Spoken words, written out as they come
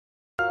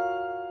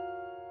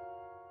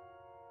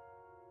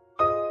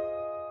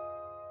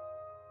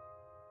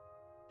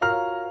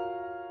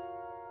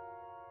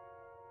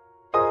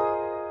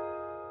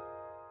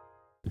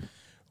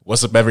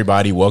What's up,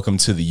 everybody? Welcome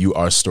to the You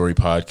Are Story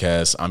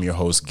podcast. I'm your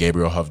host,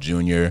 Gabriel Hoff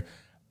Jr.,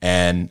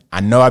 and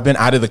I know I've been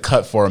out of the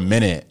cut for a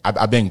minute.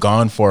 I've been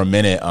gone for a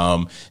minute.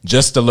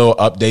 Just a little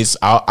updates.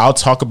 I'll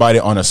talk about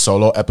it on a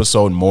solo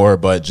episode more,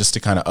 but just to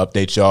kind of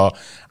update y'all,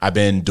 I've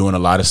been doing a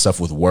lot of stuff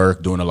with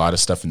work, doing a lot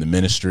of stuff in the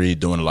ministry,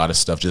 doing a lot of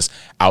stuff just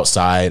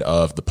outside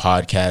of the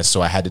podcast.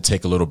 So I had to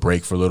take a little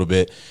break for a little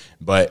bit.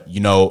 But, you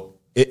know,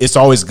 it's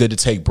always good to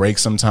take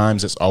breaks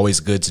sometimes. It's always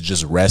good to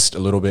just rest a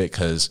little bit,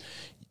 because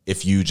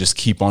if you just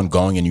keep on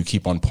going and you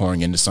keep on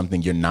pouring into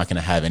something, you're not going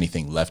to have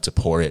anything left to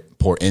pour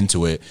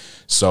into it.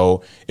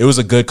 So it was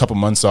a good couple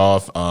months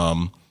off.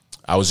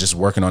 I was just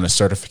working on a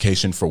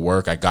certification for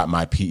work. I got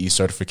my PE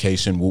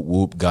certification. Whoop,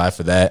 whoop, God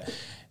for that.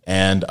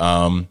 And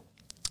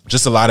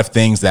just a lot of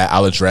things that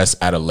I'll address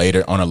on a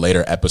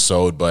later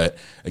episode. But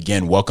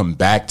again, welcome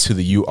back to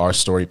the You Are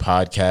Story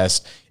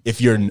podcast. If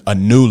you're a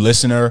new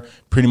listener,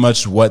 pretty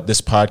much what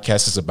this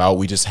podcast is about,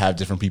 we just have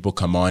different people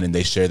come on and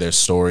they share their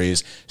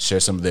stories,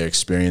 share some of their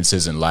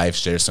experiences in life,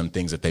 share some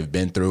things that they've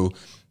been through.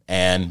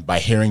 And by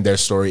hearing their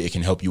story, it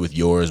can help you with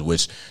yours,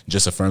 which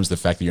just affirms the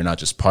fact that you're not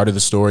just part of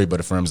the story, but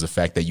affirms the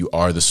fact that you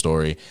are the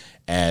story.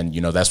 And, you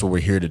know, that's what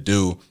we're here to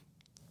do.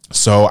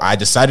 So I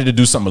decided to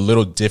do something a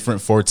little different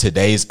for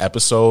today's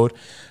episode.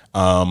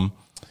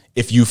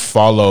 If you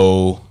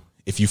follow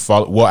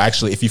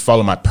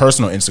my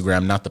personal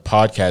Instagram, not the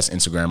podcast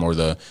Instagram or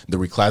the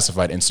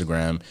reclassified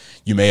Instagram,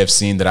 you may have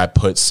seen that I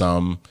put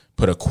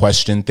a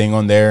question thing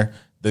on there.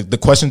 The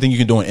question thing you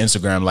can do on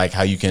Instagram, like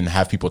how you can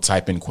have people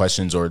type in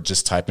questions or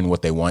just type in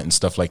what they want and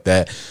stuff like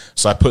that.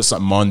 So I put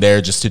something on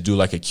there just to do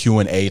like a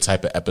Q&A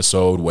type of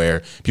episode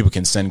where people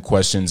can send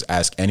questions,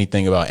 ask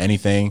anything about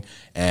anything,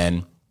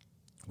 and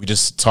we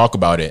just talk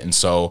about it. And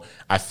so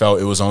I felt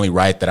it was only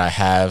right that I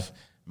have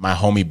my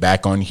homie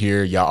back on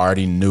here. Y'all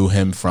already knew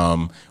him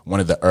from one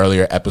of the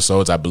earlier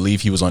episodes. I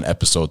believe he was on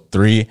episode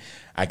 3.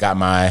 I got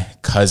my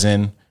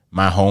cousin,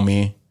 my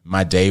homie,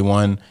 my day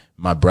one,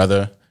 my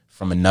brother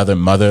from another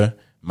mother,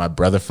 my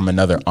brother from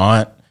another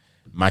aunt,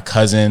 my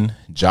cousin,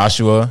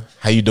 Joshua.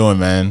 How you doing,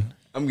 man?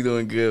 I'm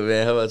doing good,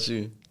 man. How about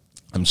you?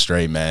 I'm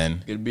straight,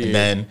 man. Good to be here. And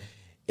then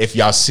if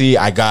y'all see,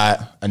 I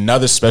got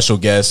another special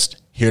guest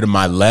here to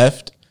my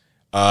left.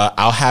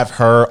 I'll have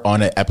her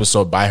on an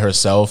episode by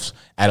herself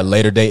at a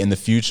later date in the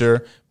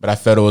future, but I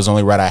felt it was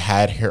only right I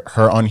had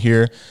her on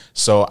here.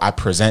 So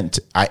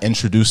I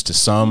introduce to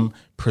some,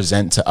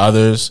 present to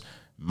others,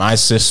 my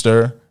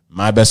sister,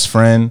 my best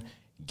friend,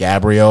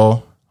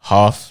 Gabrielle,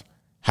 Hoff.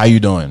 How you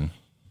doing?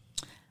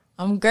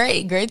 I'm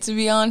great. Great to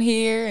be on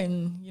here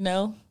and, you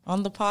know,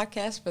 on the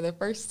podcast for the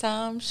first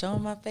time,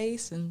 showing my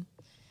face and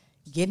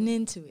getting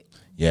into it.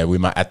 Yeah,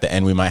 at the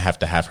end we might have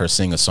to have her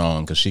sing a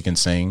song because she can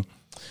sing.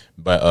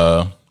 But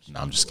no,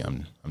 I'm just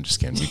kidding.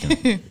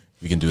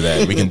 We can do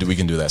that. We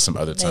can do that some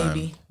other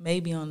time.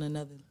 Maybe on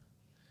another.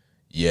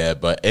 Yeah,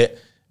 but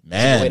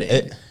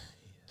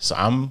so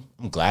I'm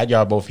glad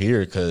y'all both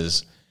here,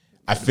 because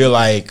I feel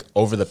like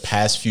over the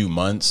past few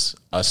months,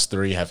 us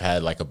three have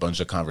had like a bunch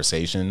of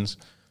conversations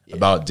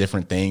about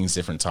different things,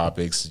 different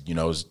topics. You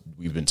know,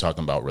 we've been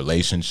talking about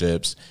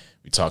relationships.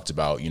 We talked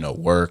about, you know,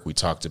 work. We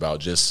talked about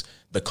just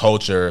the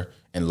culture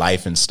and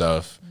life and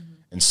stuff. Mm-hmm.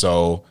 And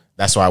so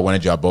that's why I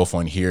wanted y'all both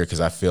on here,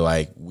 because I feel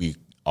like we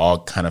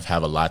all kind of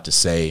have a lot to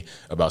say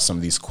about some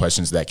of these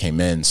questions that came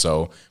in.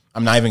 So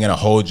I'm not even going to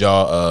hold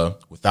y'all.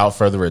 Without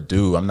further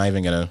ado, I'm not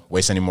even going to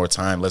waste any more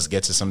time. Let's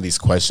get to some of these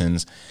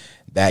questions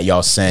that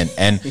y'all sent.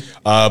 And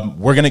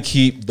we're going to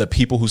keep the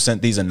people who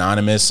sent these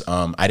anonymous.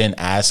 I didn't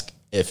ask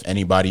if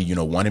anybody, you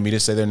know, wanted me to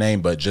say their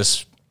name, but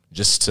just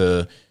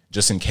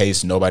in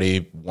case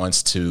nobody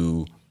wants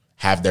to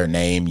have their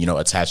name, you know,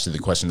 attached to the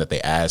question that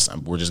they asked,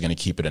 we're just going to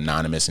keep it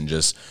anonymous and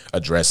just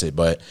address it.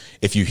 But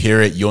if you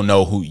hear it, you'll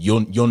know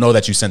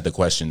that you sent the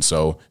question.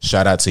 So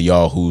shout out to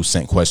y'all who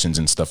sent questions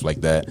and stuff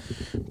like that.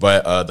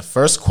 But the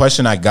first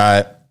question I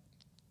got,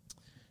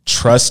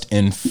 trust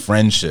in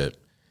friendship.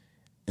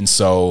 And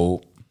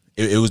so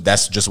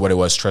that's just what it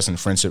was, trust in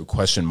friendship ?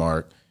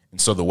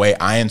 And so the way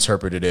I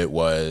interpreted it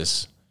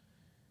was,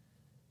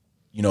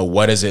 you know,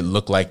 what does it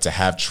look like to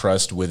have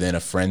trust within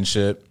a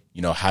friendship?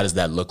 You know, how does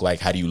that look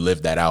like? How do you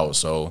live that out?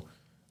 So,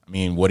 I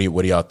mean, what do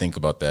y'all think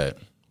about that?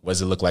 What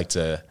does it look like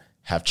to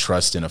have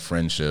trust in a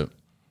friendship?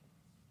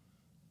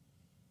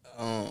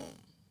 Yeah,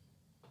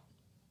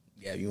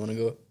 you want to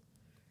go?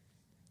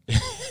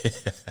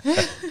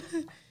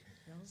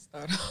 Don't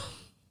start off.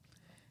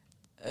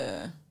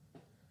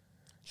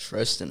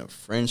 Trust in a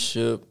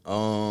friendship.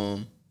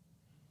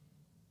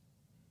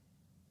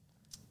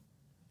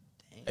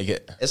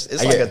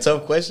 It's like a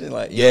tough question.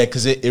 Like, yeah,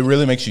 because it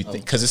really makes you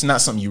think, because it's not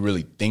something you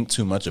really think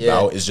too much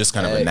about. It's just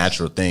kind of a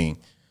natural thing.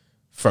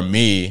 For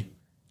me,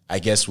 I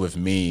guess with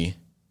me,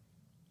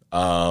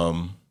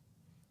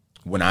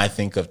 when I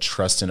think of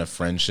trust in a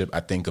friendship,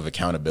 I think of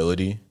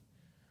accountability.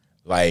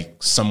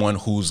 Like someone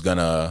who's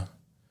gonna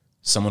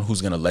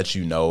let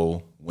you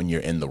know when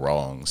you're in the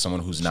wrong.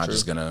 Someone who's not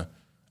just gonna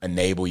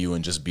enable you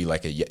and just be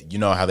like you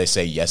know how they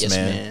say yes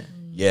man?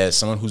 Yeah,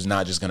 someone who's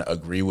not just gonna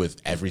agree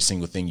with every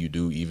single thing you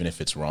do, even if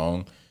it's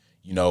wrong.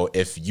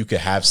 if you could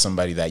have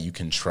somebody that you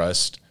can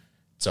trust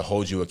to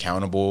hold you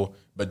accountable,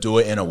 but do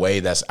it in a way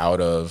that's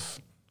out of,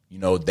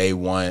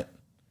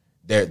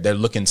 they're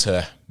looking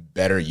to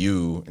better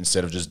you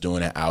instead of just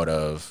doing it out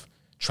of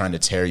trying to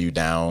tear you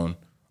down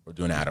or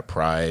doing it out of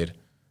pride.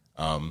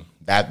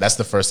 That's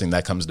the first thing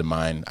that comes to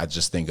mind. I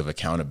just think of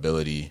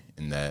accountability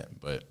in that.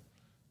 But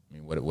I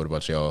mean, what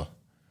about y'all?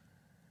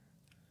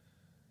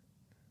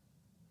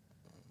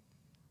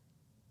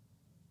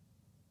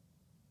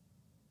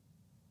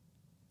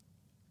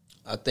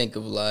 I think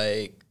of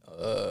I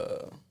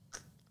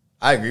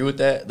agree with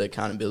that, the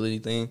accountability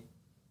thing,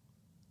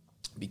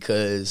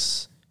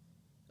 because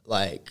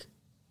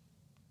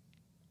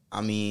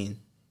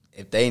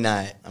if they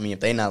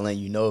not letting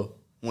you know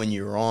when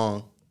you're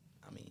wrong,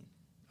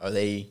 are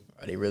they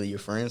really your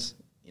friends?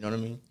 You know what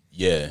I mean?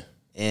 Yeah.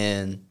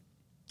 And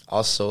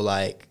also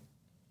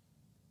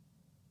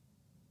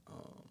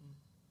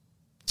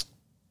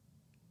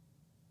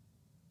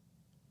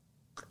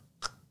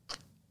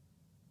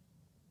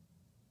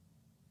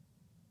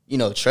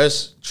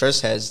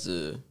trust has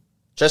to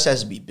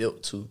be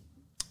built too.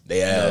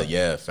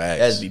 Yeah, facts.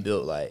 It has to be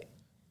built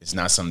it's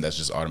not something that's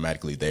just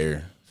automatically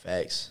there.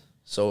 Facts.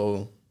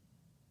 So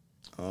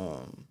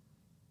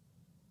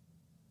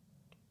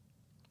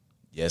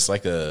yeah, it's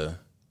like a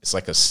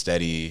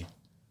steady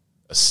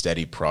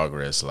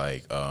progress.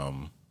 it's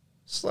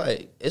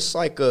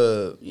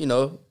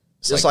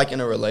like in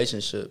a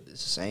relationship,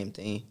 it's the same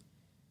thing.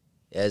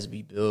 It has to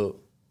be built.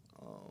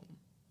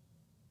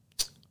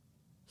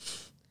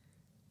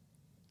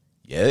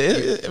 Yeah,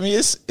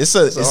 it's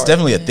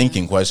definitely a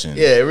thinking question.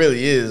 Yeah, it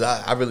really is.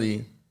 I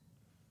really.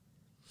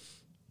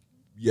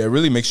 Yeah, it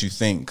really makes you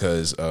think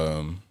because,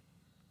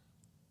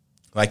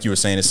 like you were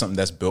saying, it's something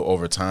that's built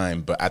over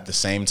time. But at the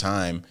same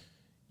time,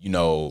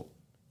 you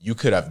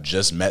could have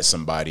just met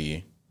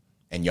somebody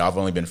and y'all have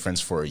only been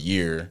friends for a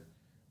year,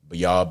 but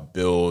y'all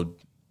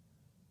build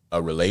a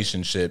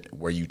relationship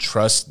where you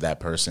trust that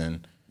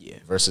person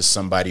versus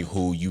somebody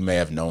who you may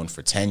have known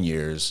for 10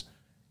 years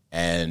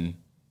and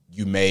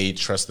you may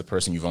trust the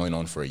person you've only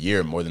known for a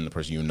year more than the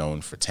person you've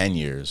known for 10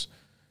 years.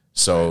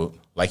 So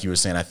like you were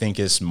saying, I think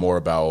it's more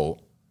about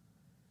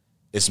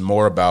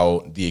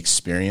the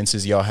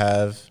experiences y'all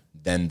have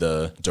than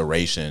the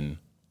duration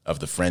of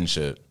the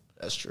friendship.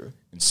 That's true.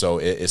 And so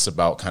it's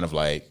about kind of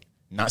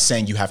not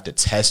saying you have to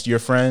test your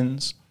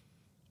friends,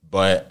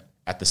 but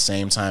at the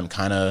same time,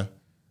 kind of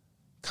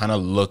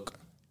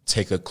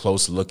take a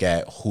close look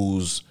at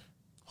who's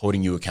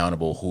holding you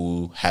accountable,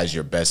 who has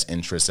your best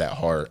interests at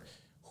heart,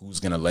 who's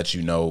going to let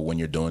you know when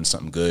you're doing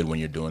something good, when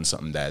you're doing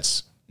something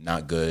that's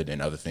not good, and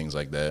other things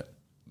like that.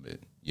 But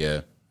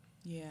yeah.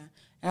 Yeah.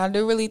 And I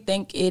do really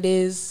think it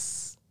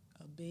is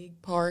a big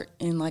part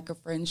in a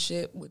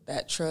friendship with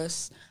that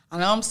trust. I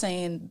know I'm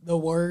saying the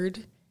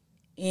word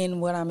in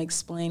what I'm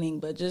explaining,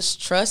 but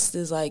just trust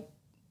is like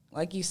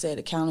you said,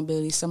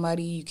 accountability,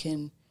 somebody you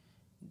can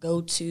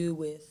go to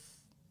with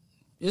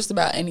just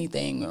about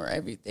anything or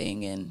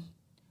everything and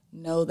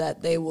know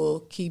that they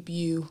will keep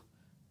you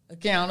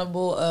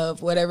accountable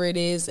of whatever it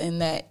is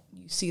and that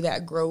you see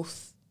that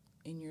growth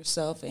in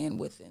yourself and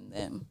within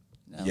them.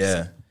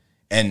 Yeah.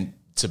 And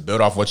to build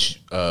off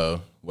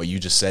what you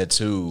just said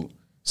too,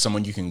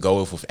 someone you can go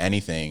with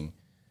anything,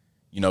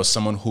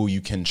 someone who you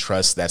can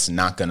trust that's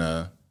not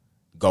gonna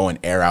go and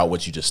air out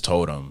what you just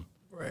told them.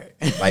 Right.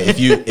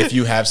 If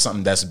you have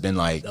something that's been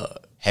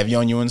heavy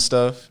on you and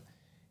stuff,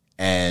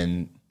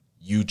 and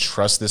you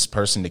trust this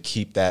person to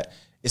keep that.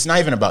 It's not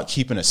even about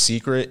keeping a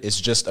secret. It's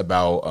just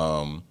about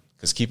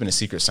because keeping a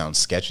secret sounds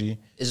sketchy.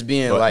 It's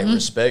being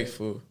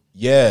respectful.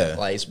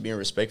 Yeah. It's being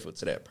respectful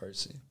to that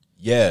person.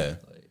 Yeah.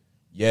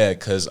 Yeah,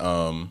 because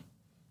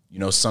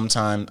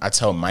sometimes I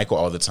tell Michael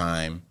all the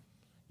time,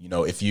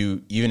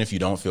 even if you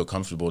don't feel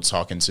comfortable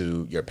talking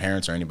to your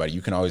parents or anybody,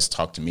 you can always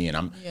talk to me, and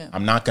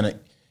I'm not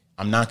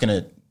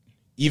gonna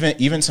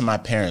even to my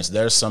parents.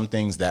 There are some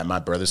things that my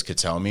brothers could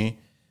tell me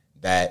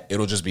that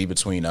it'll just be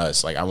between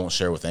us. I won't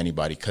share with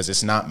anybody because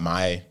it's not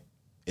my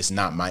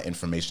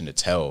information to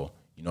tell.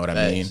 You know what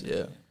I mean?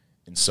 Yeah.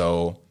 And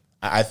so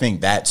I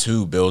think that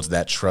too builds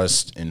that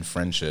trust in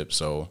friendship.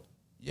 So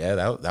yeah,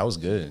 that was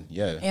good.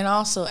 Yeah. And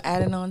also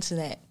adding on to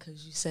that,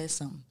 because you said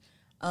something.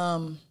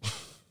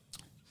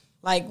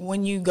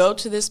 When you go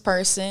to this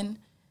person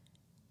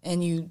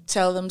and you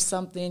tell them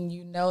something,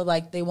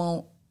 they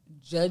won't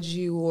judge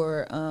you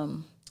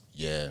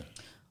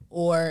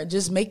or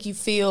just make you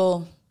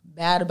feel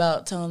bad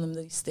about telling them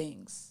these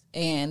things.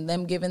 And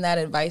them giving that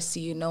advice to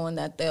you, knowing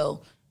that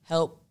they'll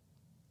help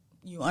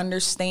you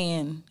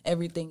understand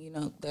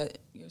everything, that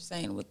you're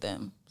saying with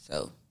them.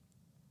 So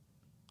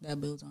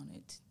that builds on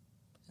it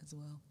as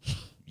well.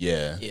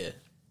 Yeah. Yeah.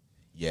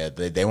 Yeah,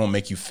 they won't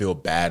make you feel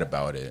bad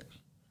about it.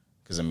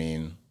 Because,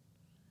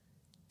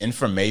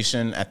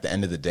 information at the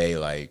end of the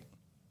day,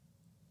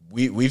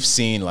 we've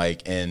seen,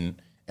 and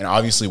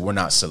obviously we're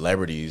not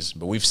celebrities,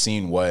 but we've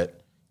seen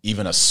what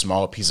even a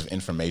small piece of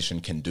information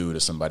can do to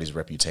somebody's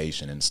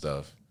reputation and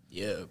stuff.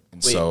 Yeah.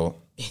 And so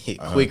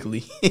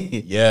quickly.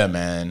 Yeah,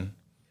 man.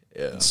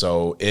 Yeah.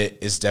 So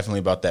it's definitely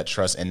about that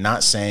trust, and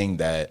not saying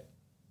that,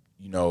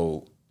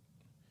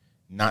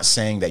 not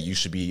saying that you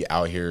should be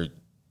out here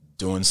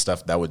doing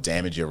stuff that would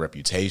damage your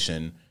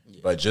reputation,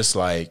 but just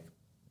like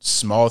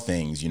small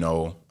things,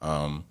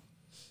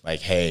 like,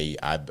 hey,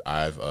 I'm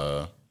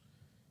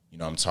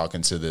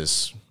talking to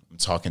this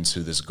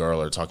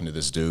girl or talking to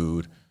this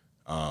dude.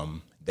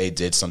 They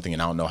did something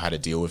and I don't know how to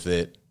deal with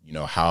it.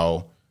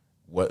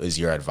 What is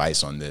your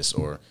advice on this?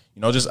 Or,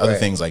 just other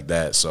things like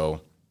that.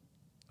 So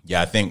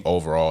yeah, I think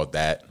overall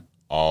that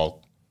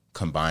all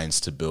combines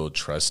to build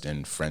trust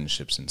and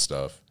friendships and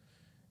stuff.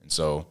 And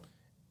so,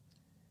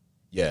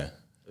 yeah.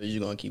 Are you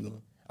gonna keep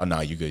going? Oh no,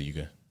 you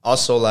good.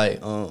 Also,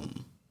 like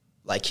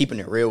keeping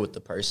it real with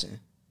the person.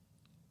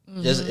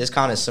 Mm-hmm. Just it's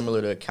kind of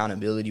similar to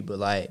accountability, but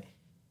like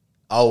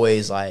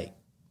always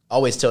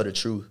tell the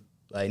truth.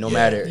 Like no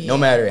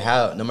matter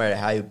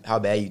how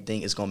bad you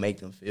think it's gonna make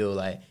them feel.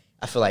 Like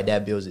I feel like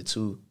that builds it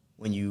too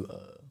when you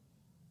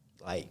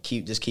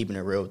keeping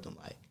it real with them.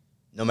 Like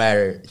no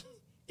matter,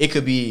 it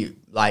could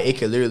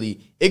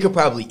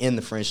probably end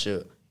the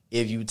friendship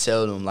if you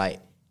tell them like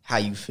how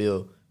you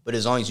feel. But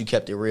as long as you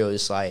kept it real,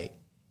 it's like,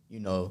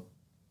 it's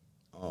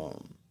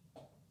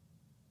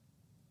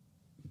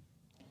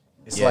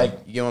like,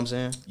 you get what I'm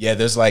saying? Yeah,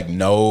 there's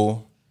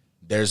no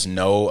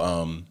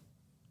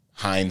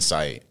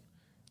hindsight.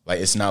 Like,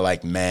 it's not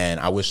like, man,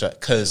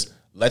 because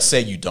let's say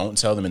you don't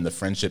tell them and the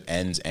friendship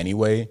ends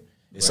anyway.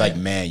 It's like,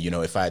 man,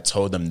 if I had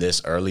told them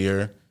this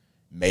earlier,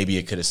 maybe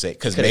it could have said,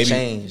 because maybe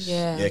changed.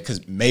 Yeah,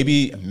 because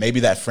maybe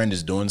that friend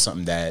is doing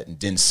something that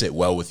didn't sit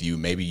well with you.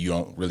 Maybe you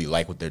don't really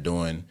like what they're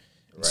doing.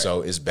 Right.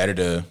 So it's better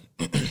to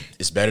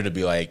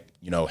be like,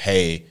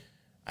 hey,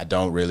 I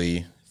don't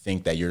really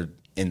think that you're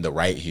in the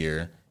right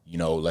here.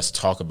 Let's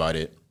talk about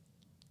it,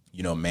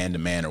 man to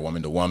man or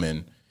woman to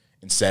woman,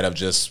 instead of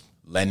just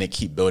letting it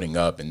keep building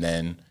up. And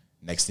then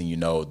next thing you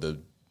know,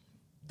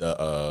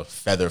 the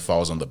feather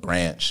falls on the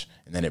branch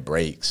and then it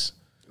breaks.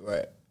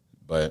 Right.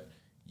 But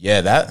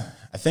yeah,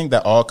 I think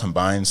that all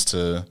combines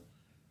to,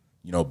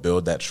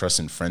 build that trust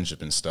and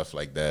friendship and stuff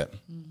like that.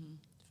 Mm-hmm.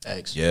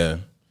 Thanks. Yeah.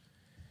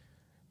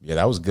 Yeah,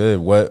 that was good.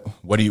 What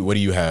do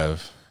you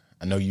have?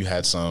 I know you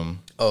had some.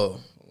 Oh.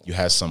 You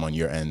had some on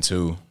your end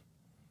too.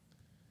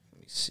 Let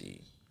me see.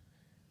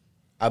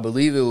 I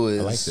believe it was.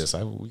 I like this.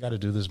 We got to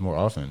do this more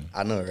often.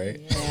 I know, right?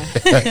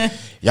 Yeah.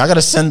 Y'all got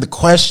to send the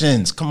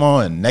questions. Come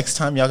on, next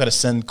time y'all got to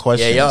send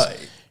questions. Yeah,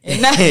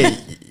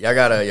 y'all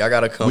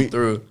gotta come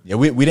through. Yeah,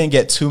 we didn't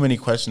get too many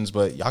questions,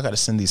 but y'all got to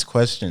send these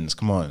questions.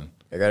 Come on,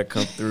 y'all gotta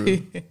come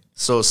through.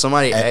 So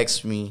somebody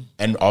asked me,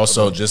 and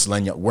also just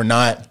letting you, we're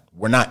not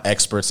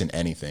experts in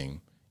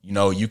anything.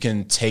 You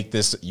can take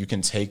this, you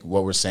can take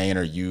what we're saying,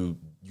 or you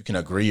can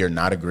agree or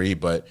not agree,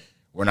 but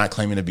we're not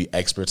claiming to be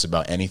experts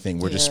about anything.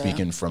 We're just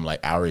speaking from like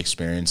our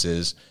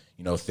experiences,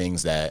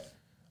 things that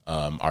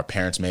our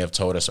parents may have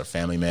told us, or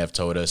family may have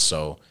told us.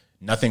 So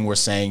nothing we're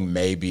saying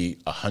may be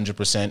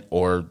 100%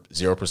 or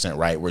 0%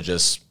 right. We're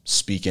just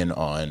speaking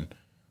on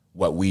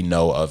what we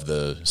know of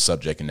the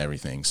subject and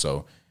everything.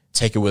 So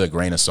take it with a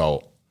grain of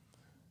salt.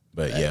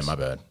 But yeah, my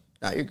bad.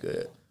 Nah, you're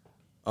good.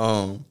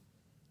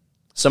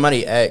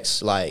 Somebody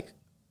asked, like,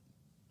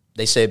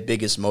 they said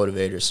biggest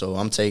motivator. So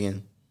I'm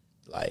taking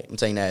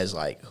that as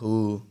like,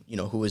 who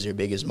is your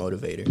biggest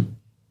motivator?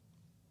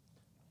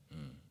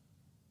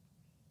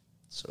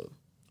 So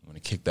I'm gonna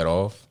kick that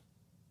off.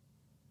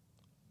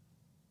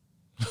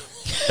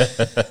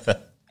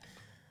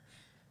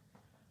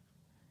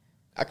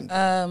 I can.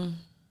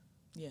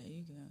 Yeah,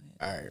 you can go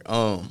ahead.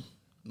 All right.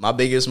 My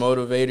biggest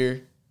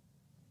motivator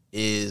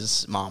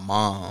is my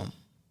mom.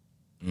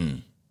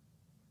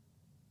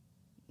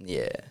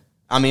 Yeah.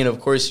 I mean, of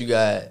course, you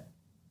got,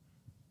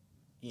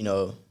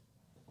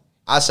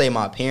 I say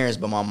my parents,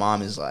 but my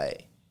mom is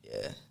like,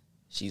 yeah,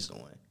 she's the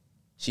one.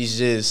 She's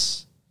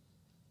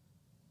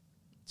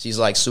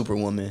like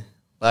Superwoman.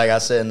 Like I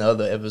said in the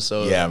other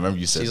episode. Yeah, I remember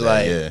you said she's that,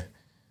 like, yeah.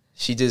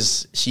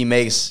 She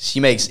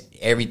makes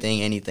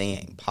everything,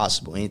 anything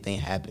possible, anything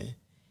happen.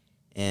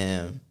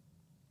 And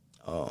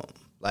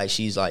like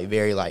she's like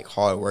very like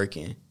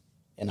hardworking,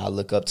 and I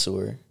look up to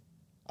her.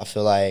 I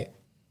feel like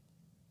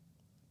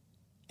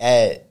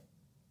and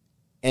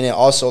then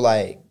also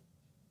like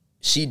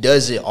she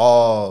does it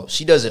all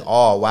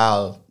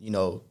while,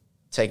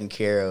 taking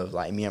care of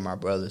like me and my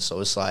brother. So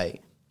it's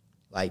like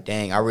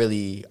dang, I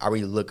really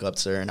look up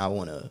to her, and I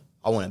wanna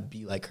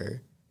be like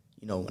her,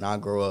 when I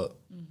grow up.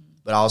 Mm-hmm.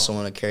 But I also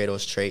want to carry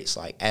those traits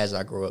like as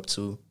I grow up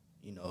too,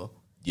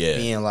 Yeah.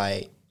 Being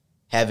like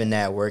having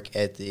that work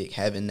ethic,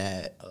 having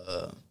that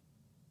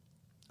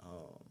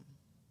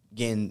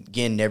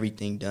getting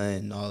everything done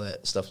and all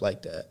that stuff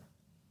like that.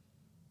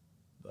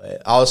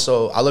 But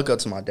also I look up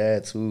to my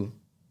dad too.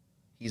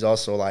 He's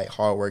also like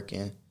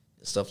hardworking and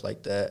stuff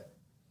like that.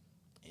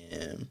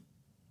 And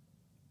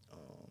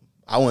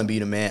I wouldn't be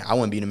the man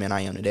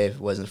I am today if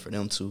it wasn't for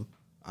them too,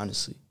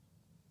 honestly.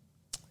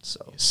 So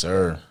yes,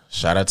 sir.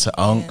 Shout out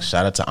to Unc. Yeah.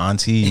 Shout out to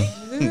Auntie.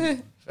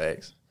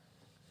 Facts.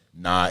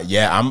 Nah,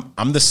 yeah,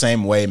 I'm the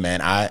same way,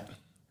 man. I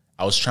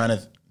was trying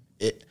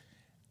to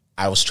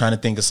I was trying to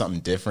think of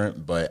something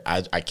different, but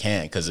I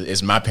can't because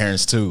it's my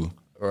parents too.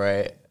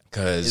 Right.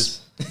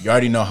 Because you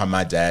already know how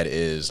my dad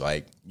is.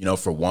 Like, you know,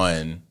 for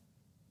one,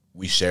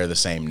 we share the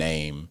same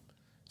name.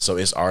 So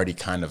it's already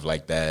kind of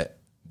like that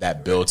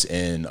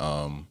built-in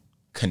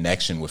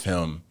connection with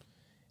him.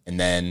 And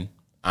then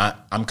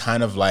I'm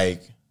kind of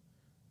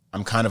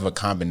a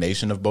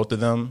combination of both of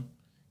them.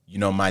 You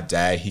know, my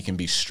dad, he can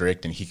be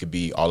strict and he could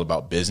be all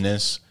about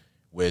business,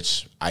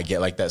 which I get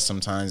like that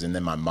sometimes. And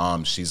then my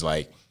mom, she's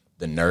like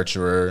the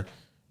nurturer.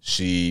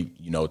 She,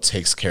 you know,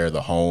 takes care of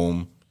the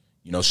home.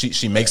 You know,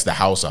 she makes the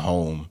house a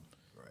home.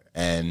 Right.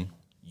 And,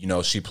 you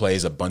know, she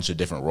plays a bunch of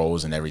different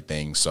roles and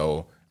everything.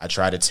 So I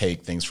try to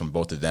take things from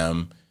both of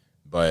them.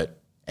 But,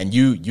 and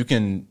you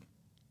can,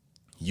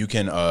 you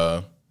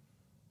know,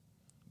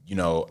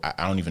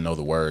 I don't even know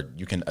the word.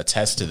 You can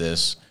attest to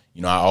this.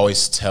 You know, I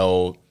always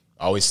tell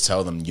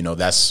them, you know,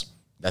 that's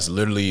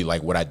literally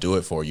like what I do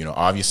it for. You know,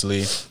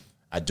 obviously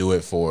I do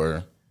it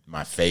for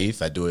my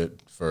faith. I do it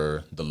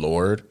for the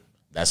Lord.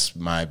 That's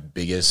my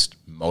biggest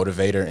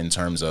motivator in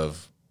terms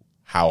of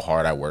how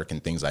hard I work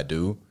and things I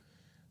do.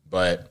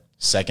 But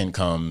second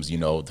comes, you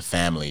know, the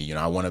family. You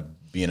know, I want to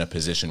be in a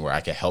position where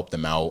I can help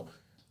them out,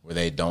 where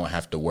they don't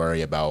have to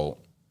worry about,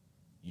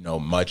 you know,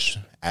 much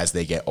as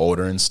they get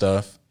older and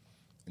stuff.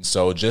 And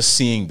so just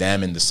seeing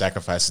them and the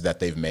sacrifices that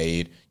they've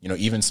made, you know,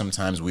 even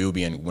sometimes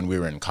when we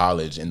were in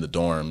college in the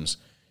dorms,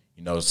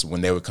 you know, so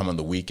when they would come on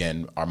the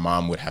weekend, our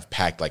mom would have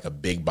packed like a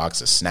big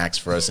box of snacks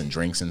for us and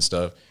drinks and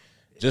stuff.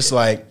 Just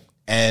like,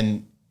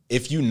 and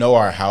if you know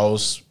our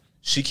house,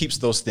 she keeps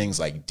those things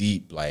like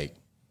deep, like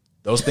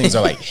those things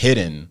are like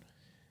hidden.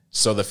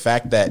 So the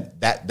fact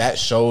that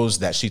shows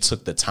that she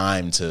took the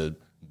time to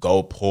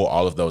go pull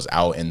all of those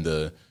out in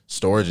the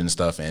storage and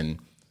stuff and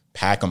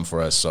pack them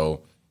for us.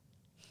 So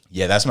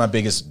yeah, those are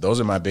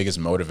my biggest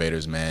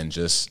motivators, man.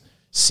 Just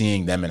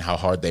seeing them and how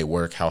hard they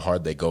work, how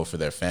hard they go for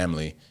their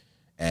family,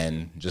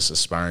 and just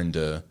aspiring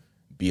to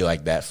be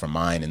like that for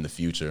mine in the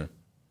future.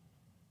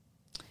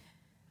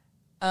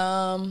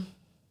 I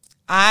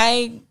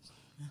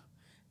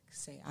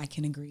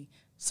can agree.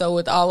 So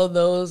with all of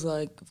those,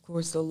 like, of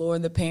course, the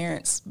Lord, the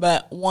parents,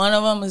 but one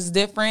of them is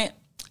different,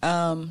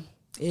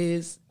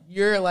 is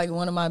you're like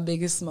one of my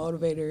biggest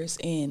motivators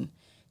in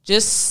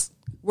just,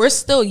 we're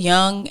still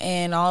young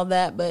and all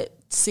that, but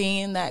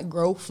seeing that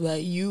growth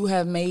that you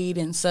have made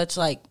in such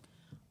like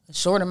a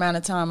short amount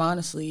of time,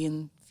 honestly,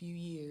 in a few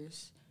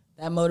years,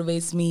 that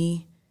motivates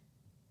me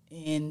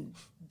in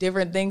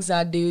different things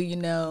I do, you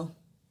know,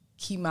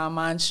 keep my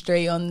mind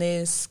straight on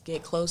this,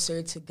 get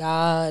closer to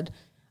God,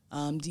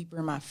 deeper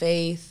in my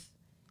faith,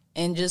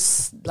 and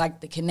just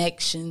like the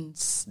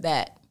connections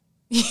that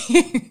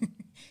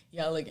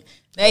y'all look at,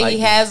 that like he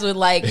has with,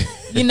 like,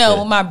 you know,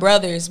 with my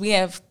brothers. We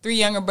have 3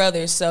 younger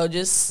brothers, so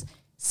just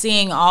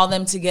seeing all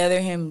them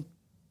together, him,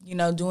 you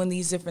know, doing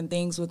these different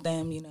things with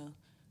them, you know,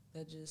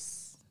 that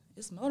just,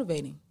 it's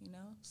motivating, you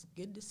know, it's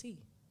good to see.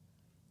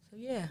 So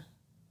yeah.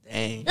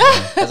 Dang,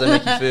 how does that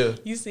make you feel?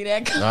 You see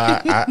that? No,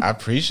 I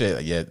appreciate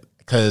it, yeah,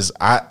 because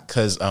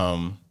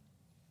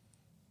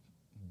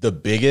the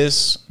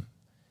biggest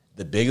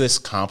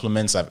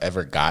compliments I've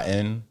ever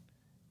gotten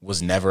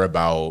was never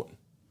about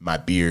my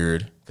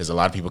beard, because a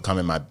lot of people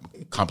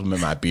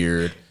compliment my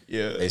beard.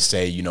 Yeah, they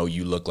say, you know,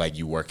 you look like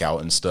you work out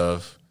and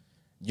stuff.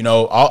 You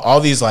know, all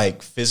these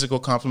like physical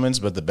compliments,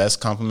 but the best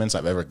compliments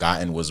I've ever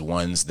gotten was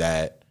ones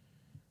that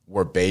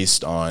were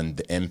based on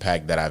the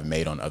impact that I've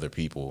made on other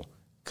people.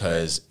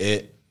 Because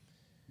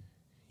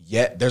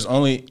there's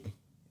only,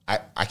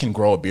 I can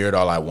grow a beard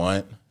all I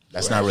want.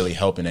 That's not really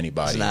helping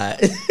anybody.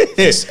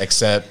 It's not.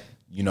 Except,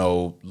 you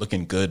know,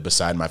 looking good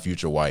beside my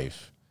future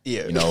wife.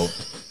 Yeah. You know?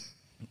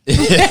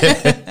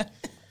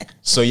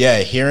 So yeah,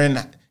 hearing,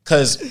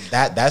 because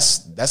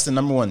that's the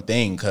number one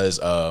thing. Because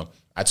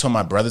I told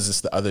my brothers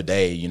this the other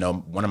day, you know,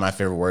 one of my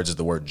favorite words is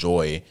the word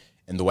joy.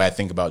 And the way I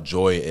think about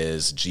joy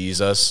is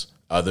Jesus,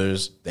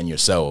 others, then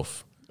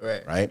yourself.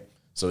 Right?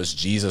 So it's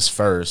Jesus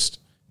first,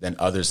 then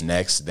others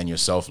next, then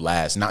yourself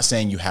last. Not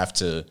saying you have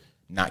to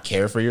not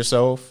care for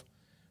yourself,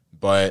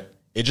 but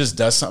it just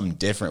does something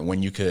different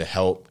when you could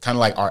help, kind of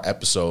like our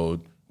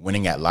episode,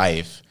 Winning at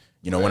Life.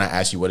 You know, when I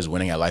asked you what does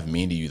winning at life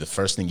mean to you, the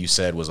first thing you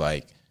said was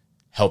like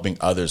helping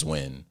others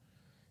win.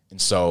 And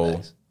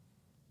so,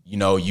 you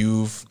know,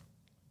 you've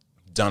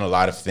done a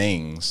lot of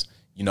things,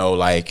 you know,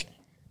 like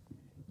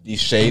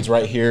these shades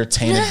right here,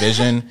 Tainted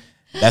Vision.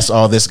 That's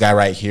all this guy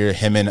right here,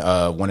 him and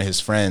one of his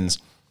friends,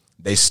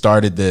 they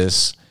started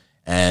this,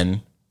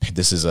 and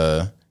this is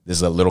a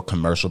little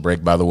commercial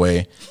break, by the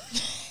way.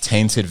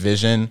 Tainted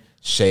Vision,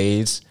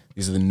 shades.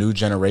 These are the new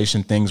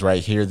generation things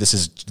right here. This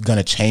is going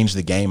to change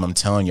the game. I'm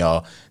telling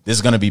y'all, this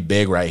is going to be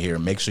big right here.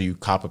 Make sure you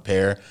cop a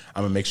pair.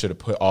 I'm going to make sure to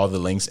put all the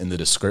links in the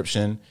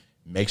description.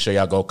 Make sure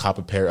y'all go cop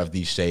a pair of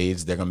these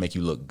shades. They're going to make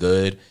you look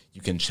good.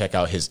 You can check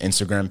out his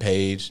Instagram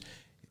page.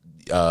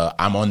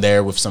 I'm on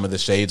there with some of the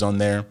shades on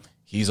there.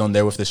 He's on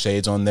there with the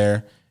shades on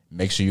there.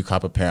 Make sure you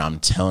cop a pair. I'm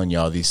telling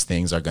y'all, these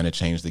things are going to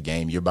change the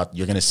game. You're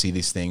going to see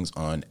these things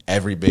on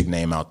every big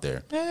name out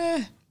there.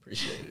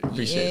 Appreciate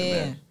it,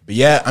 man. But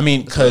yeah, I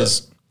mean,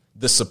 because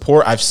the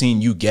support I've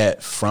seen you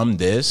get from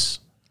this,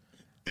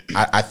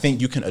 I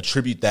think you can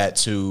attribute that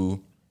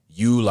to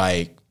you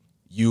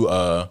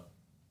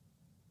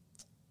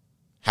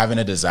having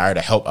a desire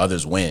to help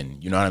others win.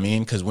 You know what I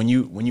mean? Because when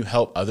you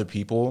help other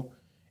people,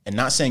 and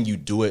not saying you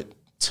do it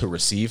to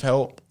receive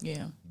help,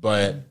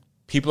 but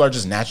people are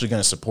just naturally going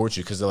to support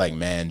you because they're like,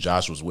 man,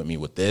 Josh was with me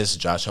with this.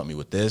 Josh helped me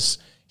with this.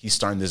 He's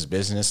starting this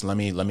business. Let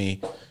me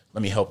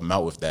help him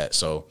out with that.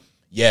 So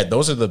yeah,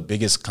 those are the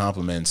biggest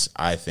compliments,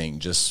 I think.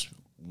 Just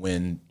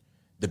when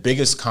the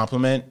biggest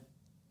compliment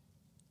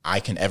I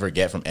can ever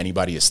get from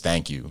anybody is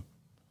thank you.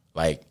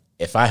 Like,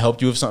 if I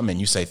helped you with something and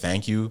you say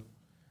thank you,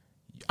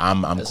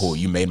 I'm cool.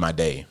 You made my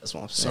day. That's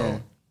what I'm saying.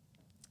 So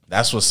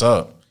that's what's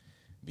up.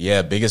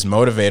 Yeah, biggest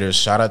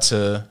motivators. Shout out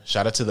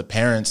to the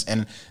parents,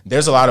 and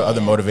there's a lot of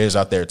other motivators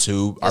out there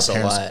too. That's our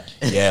parents, a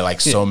lot. yeah,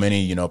 like so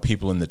many,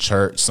 people in the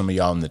church. Some of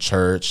y'all in the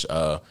church.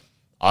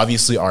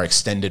 Obviously, our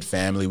extended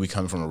family. We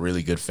come from a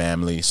really good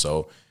family,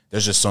 so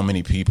there's just so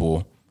many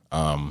people.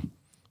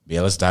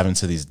 Yeah, let's dive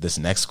into this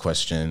next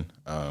question.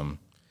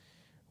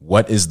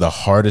 What is the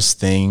hardest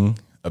thing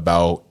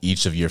about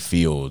each of your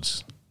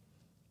fields?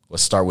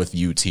 Let's start with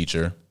you,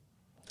 teacher,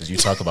 because you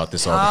talk about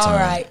this all the time. All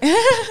right.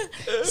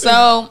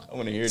 So I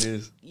want to hear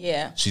this.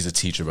 Yeah. She's a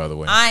teacher, by the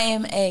way. I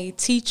am a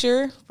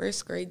teacher,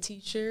 first grade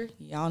teacher.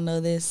 Y'all know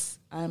this.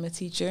 I'm a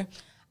teacher.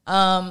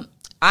 I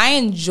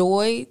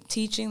enjoy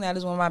teaching. That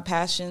is one of my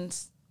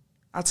passions.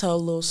 I'll tell a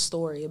little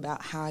story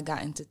about how I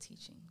got into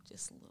teaching.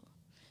 Just a little,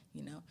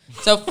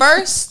 So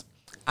first,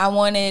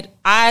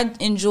 I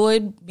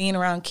enjoyed being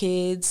around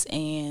kids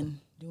and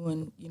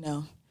doing,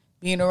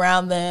 being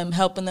around them,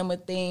 helping them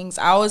with things.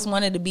 I always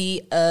wanted to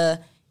be a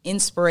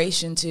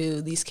inspiration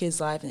to these kids'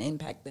 life and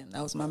impact them.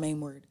 That was my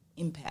main word,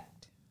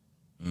 impact.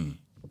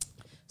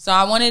 So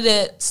I wanted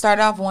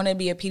to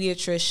be a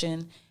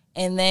pediatrician,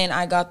 and then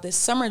I got this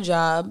summer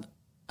job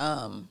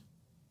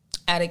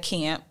at a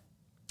camp,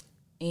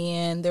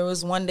 and there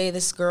was one day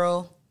this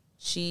girl,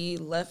 she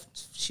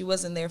left, she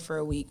wasn't there for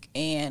a week,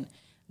 and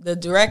the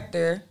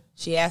director,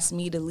 she asked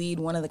me to lead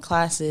one of the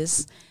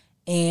classes,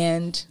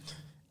 and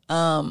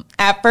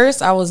at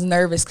first I was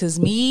nervous because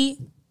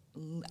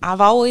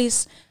I've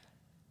always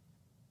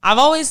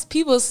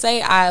people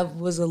say I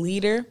was a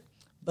leader,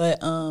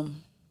 but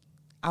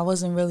I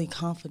wasn't really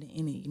confident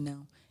in it,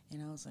 and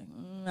I was like,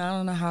 I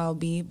don't know how I'll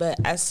be. But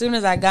as soon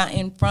as I got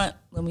in front,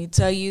 let me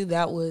tell you,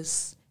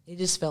 it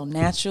just felt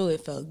natural.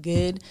 It felt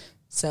good.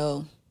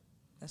 So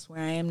that's where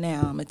I am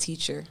now. I'm a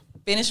teacher.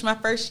 Finished my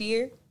first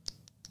year.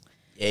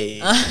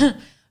 Yeah.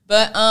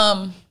 But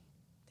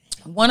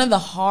one of the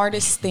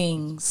hardest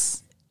things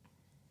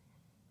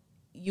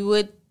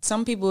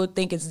some people would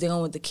think it's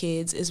dealing with the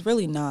kids. It's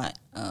really not.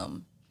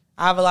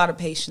 I have a lot of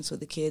patience with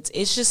the kids.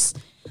 It's just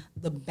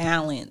the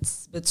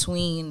balance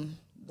between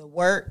the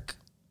work,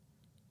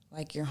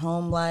 like your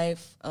home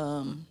life,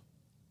 and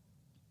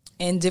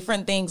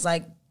different things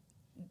like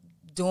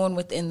doing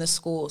within the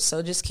school.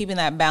 So just keeping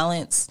that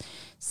balance,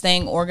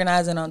 staying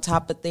organized and on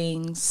top of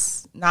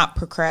things, not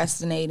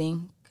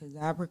procrastinating, because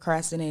I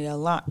procrastinated a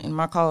lot in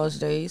my college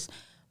days.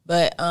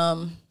 But,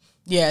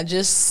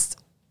 just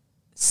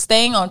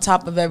staying on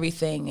top of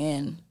everything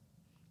and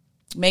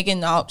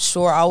making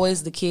sure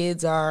always the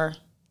kids are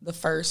the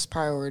first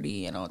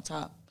priority and on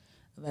top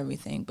of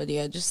everything. But,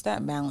 just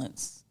that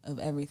balance of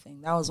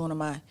everything. That was one of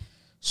my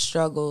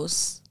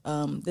struggles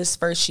this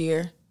first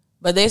year.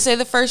 But they say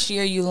the first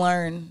year you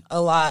learn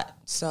a lot.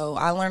 So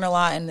I learned a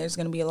lot, and there's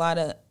going to be a lot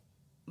of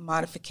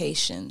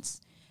modifications.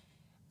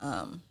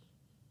 Dang.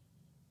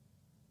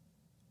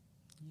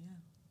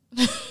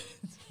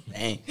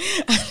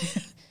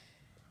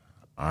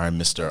 All right,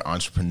 Mr.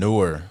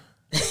 Entrepreneur.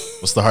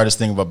 What's the hardest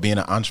thing about being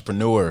an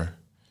entrepreneur?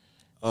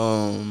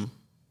 The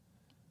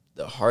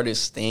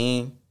hardest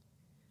thing,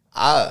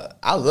 I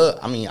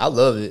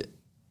love it.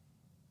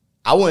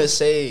 I wouldn't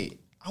say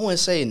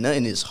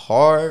nothing is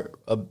hard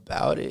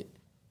about it.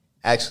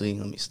 Actually,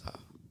 let me stop.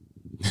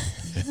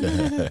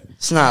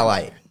 It's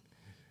not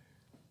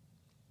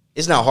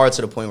hard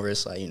to the point where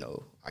it's like,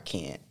 I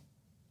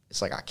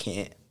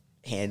can't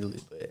handle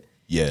it, but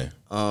yeah.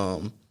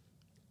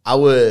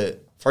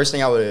 First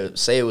thing I would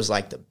say was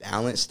like the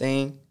balance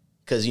thing,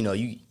 because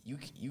you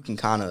can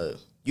kind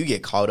of, you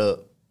get caught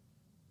up.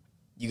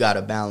 You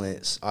gotta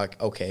balance,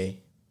 like,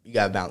 okay, you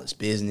gotta balance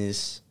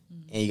business,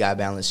 and you gotta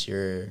balance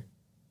your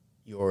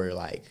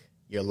life,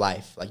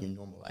 like your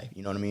normal life.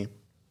 You know what I mean?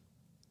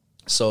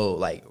 So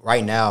like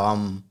right now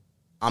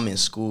I'm in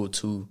school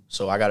too,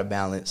 so I gotta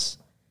balance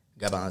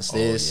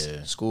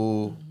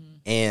school,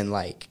 and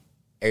like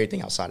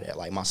everything outside of that,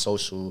 like my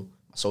social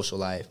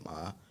life,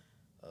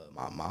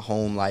 my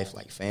home life,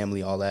 like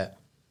family, all that.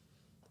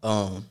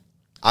 I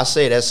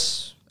say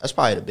that's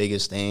probably the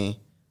biggest thing.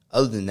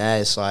 Other than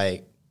that, it's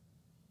like,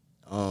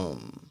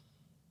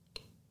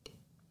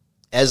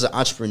 as an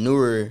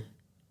entrepreneur,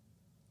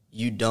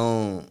 you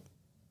don't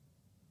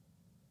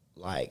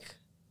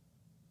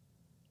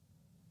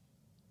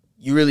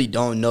you really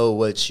don't know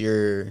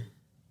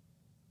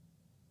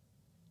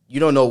you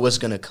don't know what's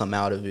gonna come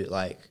out of it.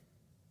 Like,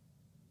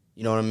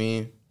 you know what I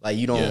mean? Like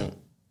you don't.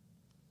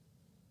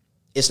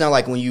 it's not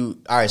like when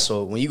you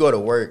so when you go to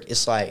work,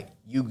 it's like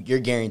you're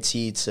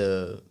guaranteed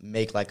to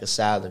make like a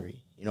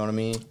salary. You know what I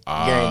mean?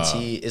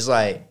 Guaranteed. It's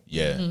like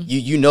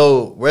you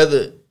know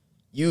whether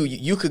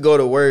you could go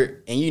to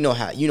work and you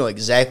know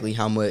exactly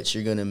how much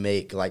you're gonna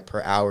make like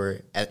per hour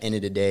at the end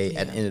of the day,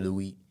 at the end of the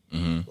week.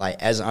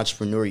 Like as an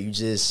entrepreneur, you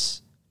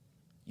just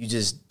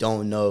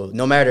don't know.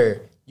 No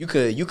matter you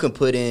could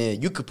put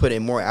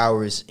in more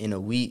hours in a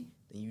week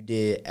than you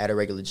did at a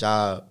regular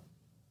job,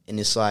 and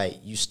it's like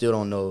you still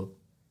don't know.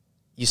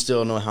 You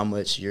still know how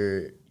much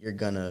you're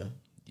gonna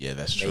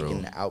that's make true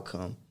in the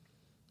outcome.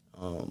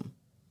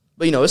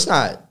 But you know, it's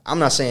not. I'm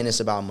not saying it's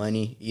about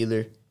money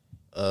either.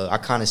 I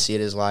kind of see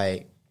it as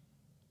like,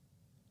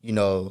 you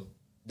know,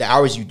 the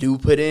hours you do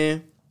put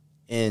in,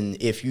 and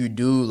if you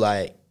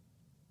don't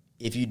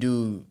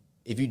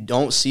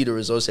see the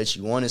results that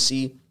you want to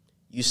see,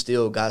 you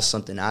still got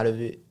something out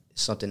of it.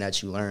 Something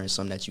that you learn,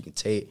 something that you can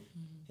take,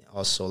 and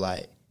also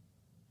like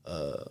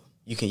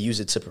you can use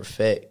it to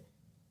perfect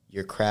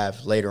your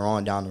craft later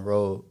on down the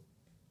road.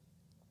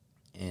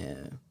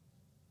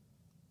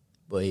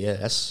 But yeah,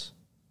 that's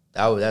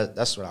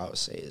what I would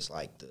say is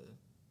like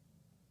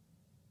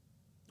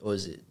what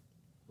was it?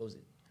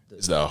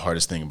 It's the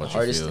hardest thing about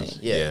your field. Thing,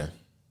 yeah.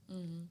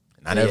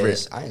 And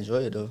I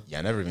enjoy it though. Yeah,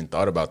 I never even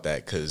thought about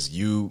that because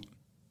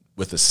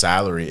with a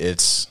salary,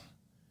 it's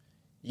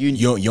you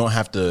don't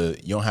have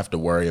to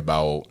worry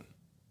about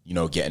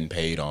getting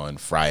paid on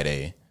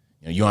Friday.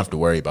 You don't have to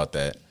worry about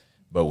that.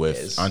 But with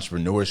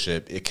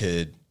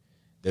entrepreneurship,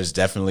 there's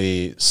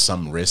definitely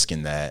some risk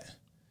in that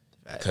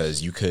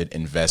because you could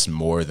invest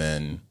more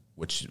than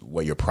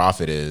what your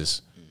profit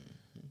is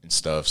and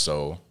stuff.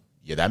 So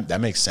yeah,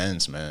 that makes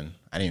sense, man.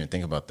 I didn't even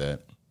think about that.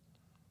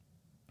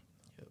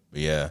 But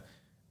yeah,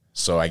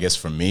 so I guess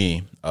for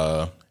me,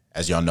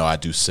 as y'all know, I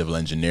do civil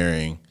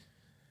engineering.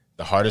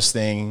 The hardest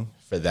thing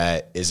for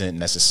that isn't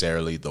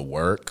necessarily the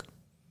work.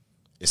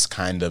 It's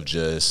kind of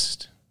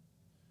just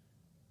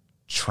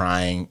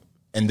trying,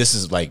 and this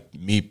is like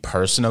me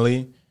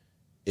personally,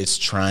 it's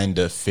trying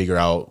to figure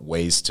out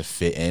ways to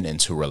fit in and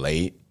to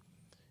relate.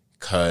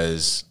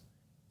 Cause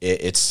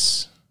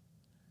it's,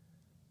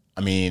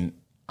 I mean,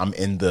 I'm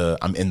in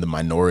the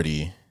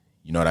minority,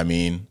 you know what I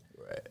mean?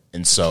 Right.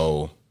 And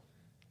so,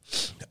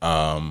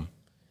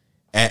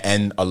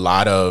 and a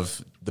lot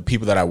of the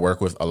people that I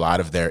work with, a lot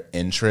of their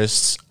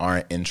interests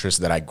aren't interests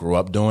that I grew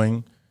up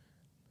doing.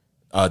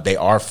 They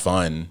are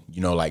fun,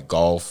 like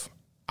golf.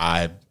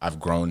 I've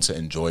grown to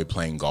enjoy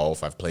playing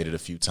golf. I've played it a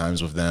few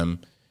times with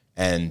them,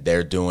 and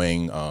they're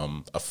doing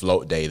a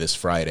float day this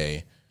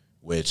Friday,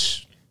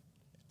 which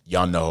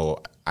y'all know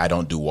I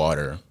don't do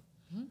water.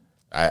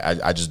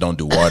 I just don't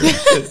do water.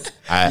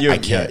 I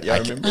can't.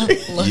 Y'all remember?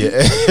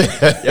 Yeah.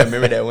 Y'all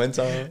remember that one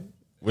time?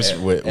 When?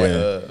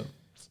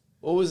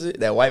 What was it?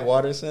 That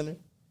Whitewater Center?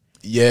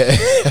 Yeah.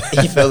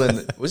 He fell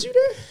in. Was you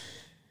there?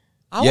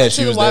 I went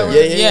she to was the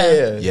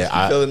there. Yeah.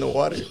 He fell in the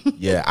water.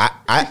 Yeah,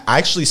 I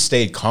actually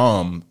stayed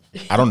calm.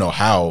 I don't know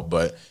how,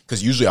 but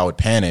because usually I would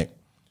panic,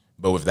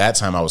 but with that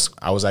time I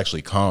was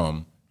actually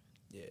calm.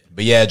 Yeah.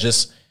 But yeah,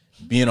 just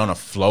being on a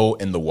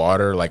float in the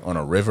water, like on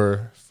a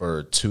river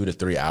for 2 to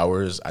 3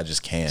 hours, I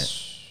just can't.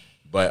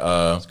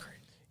 But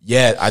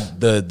yeah,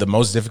 the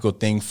most difficult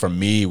thing for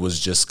me was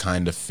just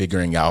kind of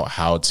figuring out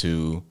how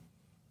to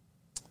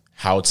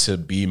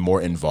be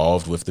more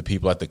involved with the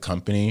people at the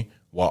company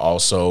while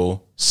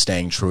also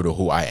staying true to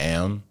who I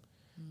am.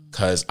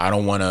 Cause I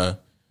don't want to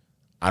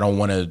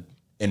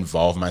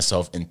involve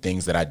myself in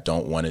things that I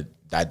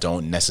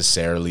don't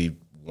necessarily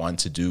want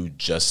to do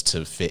just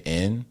to fit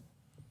in.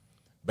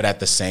 But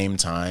at the same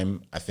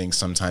time, I think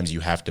sometimes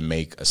you have to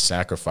make a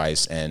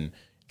sacrifice and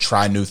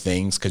try new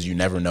things because you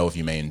never know if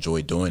you may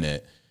enjoy doing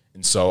it.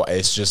 And so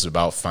it's just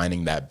about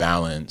finding that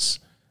balance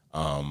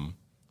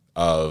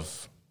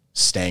of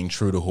staying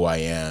true to who I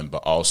am,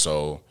 but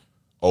also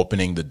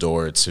opening the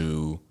door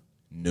to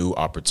new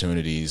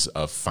opportunities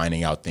of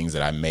finding out things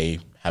that I may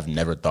have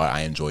never thought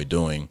I enjoyed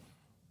doing.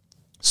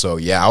 So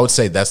yeah, I would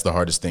say that's the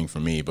hardest thing for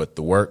me. But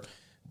the work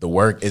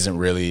isn't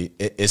really,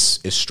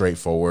 it's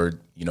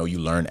straightforward. You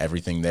learn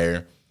everything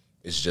there.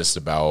 It's just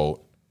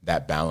about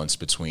that balance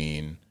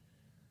between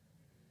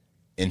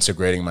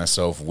integrating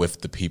myself with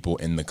the people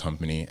in the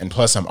company. And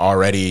plus I'm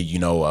already,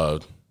 a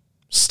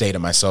state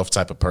of myself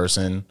type of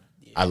person.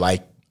 Yeah.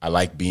 I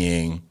like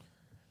being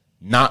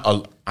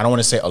I don't want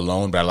to say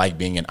alone, but I like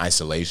being in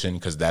isolation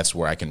because that's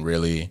where I can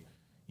really,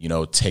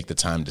 take the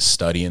time to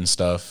study and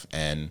stuff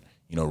and,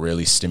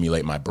 really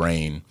stimulate my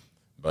brain.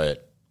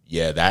 But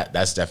yeah,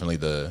 that's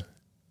definitely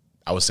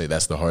I would say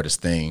that's the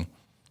hardest thing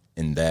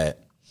in that.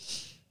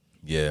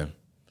 Yeah.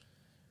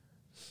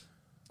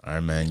 All right,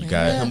 man. You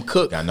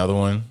got another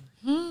one?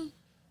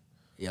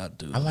 Yeah, I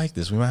do. I like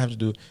this. We might have to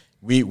do.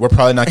 We're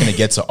probably not going to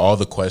get to all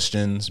the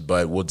questions,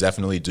 but we'll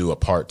definitely do a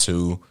part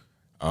 2.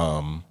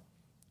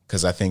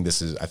 Because I think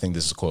this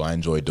is cool. I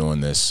enjoy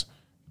doing this.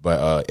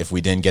 But if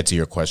we didn't get to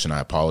your question, I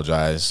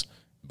apologize.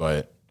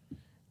 But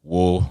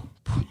we'll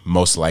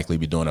most likely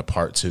be doing a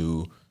part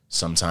 2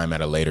 sometime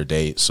at a later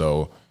date.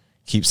 So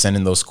keep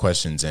sending those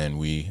questions in.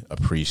 We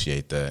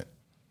appreciate that.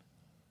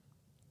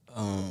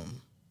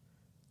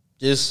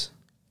 Just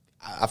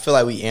I feel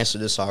like we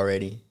answered this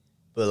already,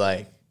 but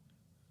like,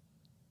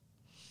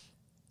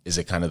 is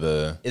it kind of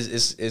the?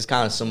 It's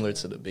kind of similar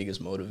to the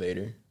biggest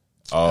motivator.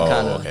 Oh,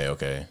 kinda,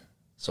 okay.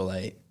 So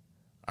like,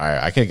 all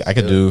right, I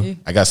could do.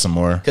 I got some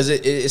more because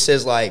it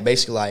says like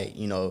basically like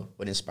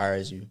what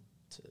inspires you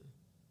to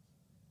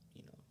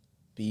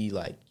be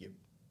like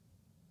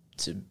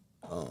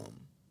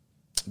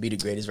be the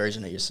greatest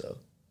version of yourself.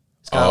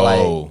 It's kind of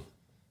like,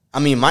 I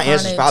mean, my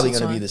answer is probably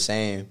going to be the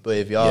same, but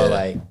if y'all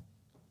like,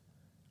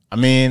 I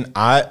mean,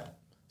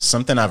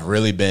 something I've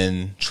really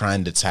been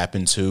trying to tap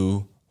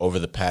into over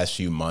the past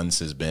few months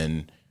has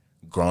been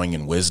growing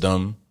in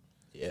wisdom.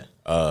 Yeah.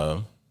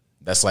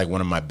 That's like one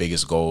of my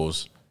biggest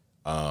goals.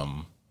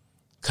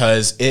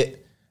 'Cause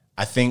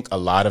I think a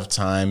lot of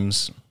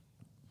times,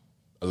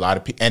 a lot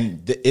of people,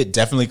 and it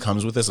definitely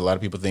comes with this. A lot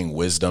of people think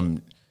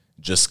wisdom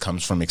just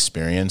comes from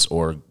experience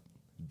or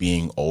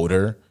being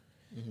older,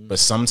 but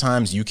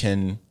sometimes you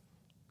can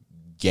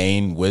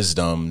gain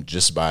wisdom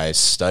just by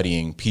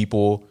studying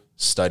people,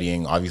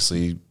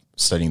 obviously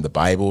studying the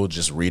Bible,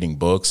 just reading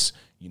books,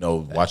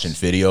 watching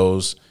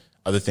videos,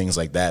 other things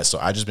like that. So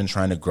I've just been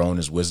trying to grow in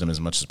his wisdom as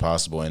much as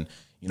possible. And,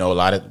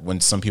 when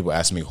some people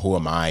ask me, who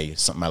am I?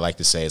 Something I like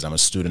to say is I'm a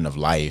student of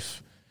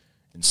life.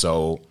 And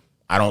so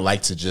I don't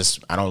like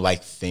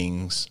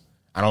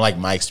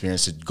my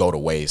experience to go to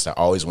waste. I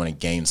always want to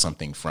gain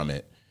something from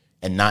it,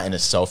 and not in a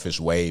selfish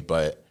way,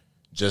 but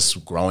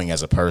just growing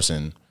as a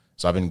person.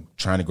 So I've been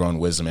trying to grow in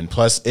wisdom. And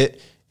plus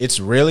it's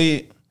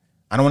really,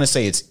 I don't want to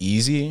say it's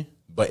easy,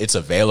 but it's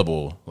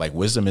available. Like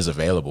wisdom is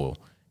available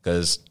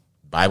because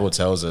Bible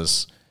tells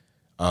us,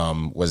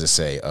 what does it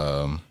say?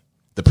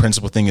 The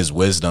principal thing is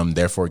wisdom,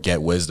 therefore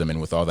get wisdom.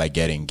 And with all that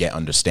getting, get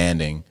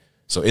understanding.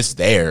 So it's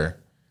there.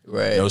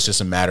 Right. It's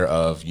just a matter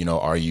of,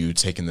 are you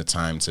taking the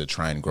time to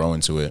try and grow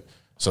into it?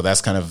 So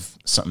that's kind of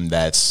something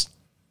that's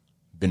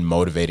been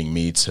motivating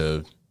me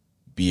to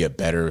be a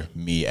better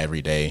me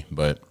every day.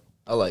 But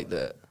I like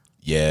that.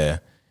 Yeah.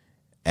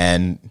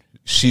 And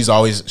she's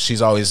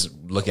always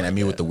looking at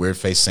me with the weird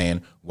face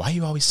saying, why are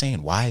you always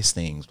saying wise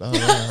things? Blah, blah,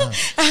 blah.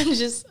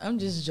 I'm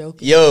just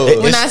joking.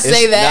 Yo, when I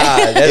say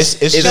that,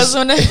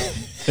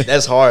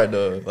 that's hard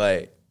though.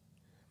 Like,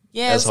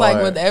 yeah, it's hard.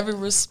 Like with every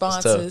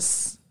response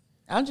is,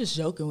 I'm just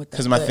joking with that.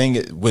 Because my thing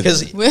is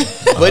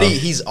but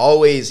he's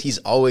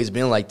always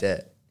been like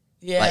that.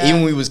 Yeah. Like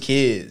even when we was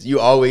kids, you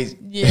have always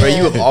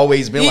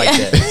been like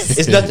that.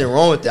 It's nothing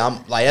wrong with that.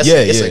 I'm like,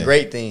 it's a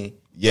great thing.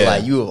 Yeah.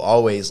 Like you've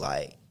always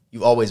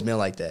been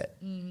like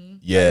that. Mm-hmm.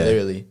 Yeah. Like,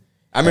 literally.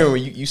 I remember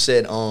when you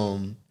said,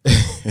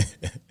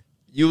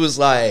 you was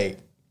like,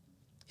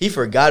 he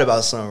forgot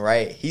about something,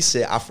 right? He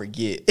said, I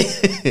forget.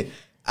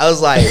 I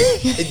was like,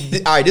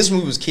 all right, this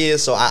movie was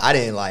kids, so I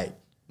didn't like,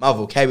 my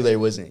vocabulary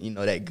wasn't,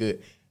 that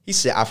good. He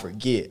said, I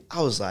forget.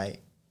 I was like,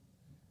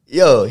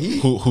 yo.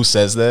 Who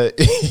says that?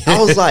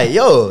 I was like,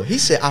 yo, he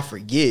said, I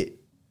forget.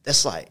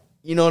 That's like,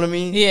 you know what I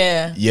mean?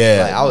 Yeah.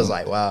 Yeah. Like, I was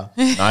like, wow.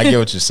 No, I get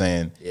what you're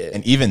saying. Yeah.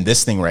 And even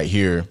this thing right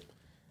here,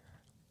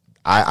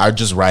 I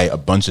just write a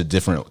bunch of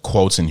different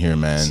quotes in here,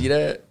 man. See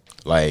that?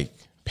 Like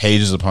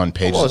pages upon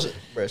pages.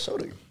 Bro, show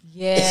the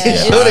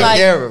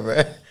camera,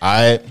 bro.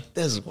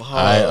 That's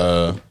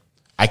wild.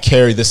 I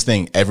carry this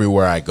thing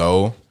everywhere I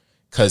go.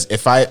 Cause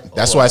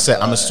that's why I said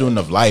I'm a student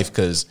of life.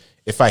 Cause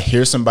if I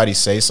hear somebody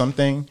say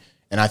something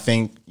and I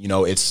think,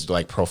 it's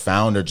like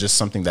profound or just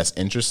something that's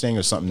interesting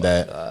or something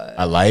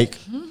I like,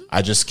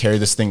 I just carry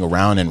this thing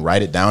around and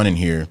write it down in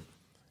here.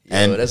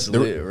 And that's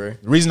lit, bro.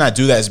 The reason I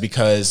do that is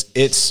because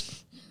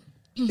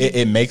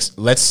it makes,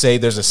 let's say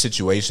there's a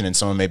situation and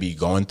someone may be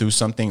going through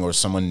something or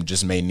someone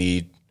just may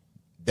need,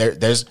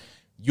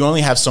 you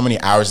only have so many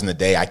hours in the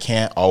day. I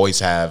can't always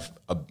have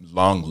a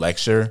long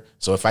lecture.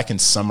 So if I can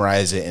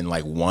summarize it in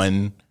like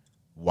one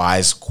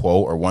wise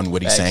quote or one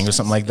witty saying or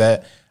something like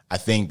that, I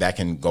think that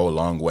can go a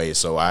long way.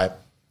 So I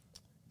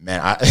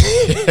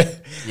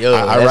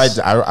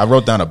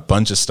wrote down a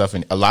bunch of stuff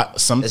and a lot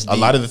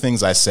of the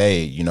things I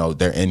say,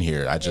 they're in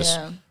here. I just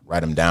write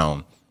them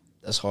down.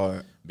 That's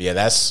hard. But yeah,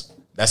 that's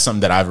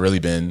something that I've really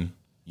been,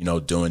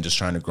 doing, just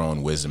trying to grow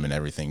in wisdom and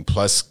everything.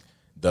 Plus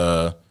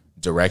the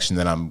direction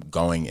that I'm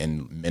going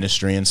in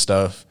ministry and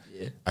stuff.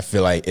 Yeah. I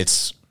feel like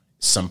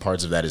some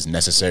parts of that is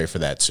necessary for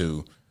that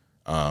too.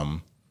 But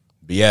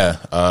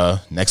yeah,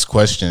 next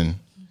question.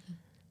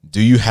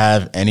 Do you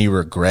have any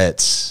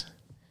regrets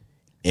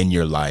in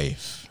your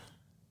life?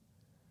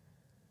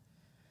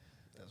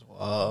 That's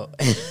wild.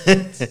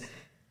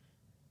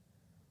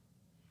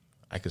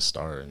 I could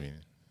start. I mean,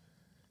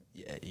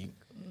 yeah.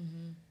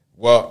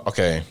 Well,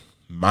 okay.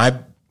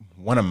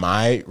 One of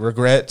my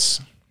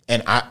regrets,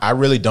 and I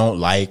really don't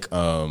like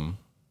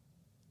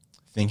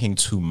thinking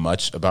too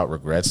much about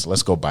regrets.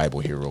 Let's go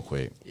Bible here real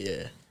quick.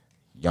 Yeah.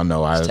 Y'all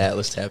know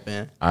let's tap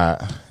in.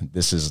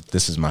 This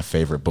is my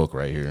favorite book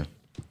right here.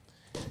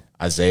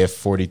 Isaiah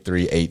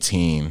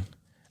 43:18.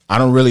 I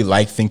don't really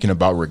like thinking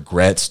about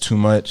regrets too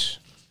much.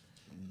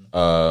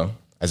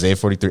 Isaiah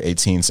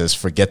 43:18 says,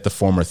 "Forget the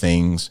former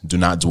things, do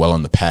not dwell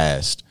on the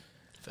past."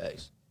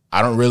 Facts.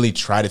 I don't really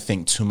try to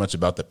think too much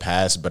about the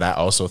past, but I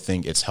also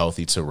think it's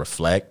healthy to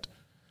reflect.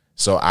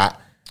 So I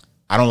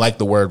don't like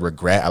the word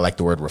regret. I like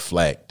the word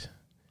reflect.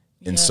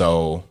 And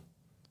so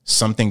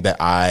something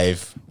that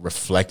I've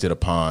reflected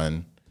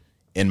upon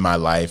in my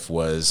life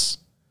was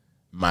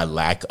my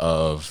lack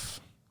of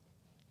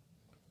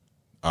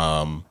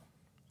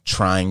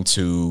trying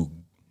to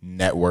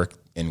network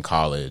in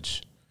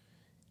college.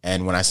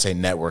 And when I say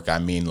network, I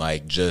mean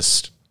like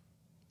just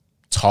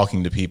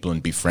talking to people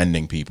and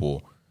befriending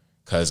people,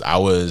 because I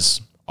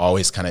was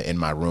always kind of in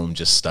my room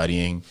just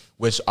studying,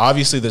 which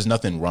obviously there's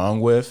nothing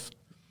wrong with,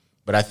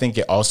 but I think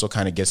it also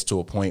kind of gets to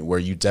a point where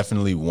you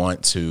definitely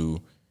want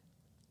to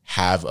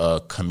have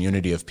a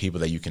community of people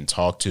that you can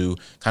talk to,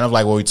 kind of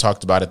like what we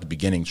talked about at the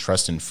beginning,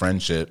 trust and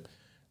friendship.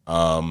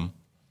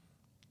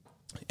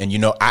 And, you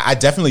know, I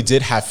definitely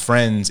did have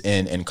friends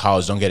in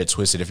college. Don't get it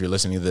twisted. If you're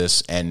listening to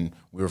this and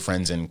we were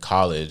friends in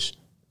college,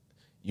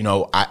 you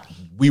know,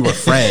 we were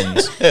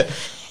friends.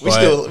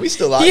 we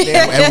still locked in.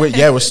 And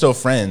we're still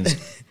friends.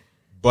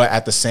 But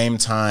at the same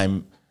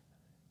time,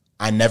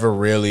 I never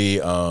really,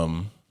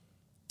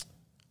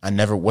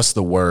 what's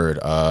the word?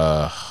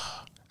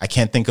 I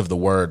can't think of the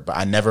word, but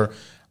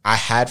I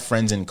had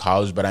friends in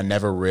college, but I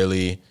never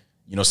really,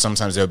 you know,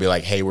 sometimes they'll be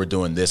like, hey, we're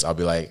doing this. I'll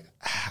be like,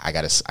 I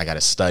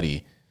gotta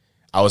study.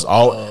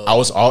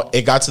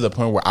 It got to the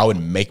point where I would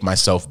make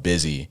myself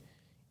busy,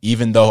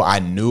 even though I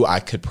knew I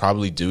could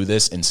probably do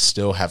this and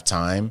still have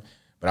time.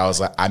 But I was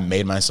like, I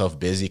made myself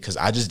busy because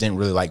I just didn't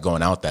really like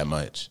going out that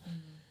much. Mm-hmm.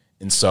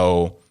 And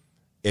so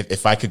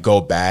if I could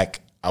go back,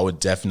 I would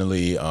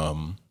definitely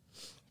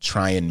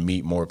try and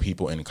meet more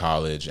people in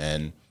college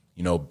and,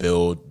 you know,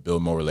 build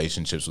more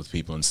relationships with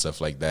people and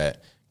stuff like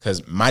that.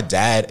 Because my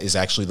dad is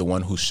actually the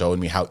one who showed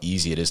me how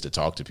easy it is to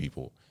talk to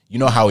people. You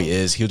know how he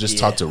is. He'll just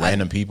talk to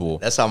random people.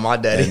 That's how my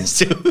dad is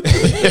too.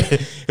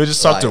 He'll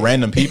just talk to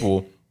random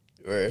people.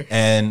 Right.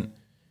 And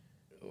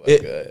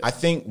I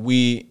think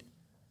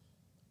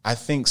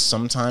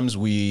sometimes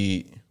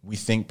we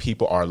think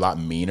people are a lot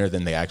meaner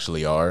than they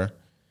actually are.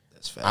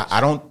 That's facts. I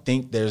don't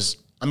think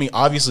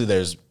obviously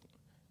there's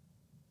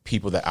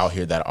people that out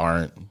here that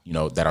aren't, you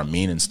know, that are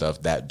mean and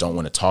stuff that don't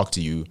want to talk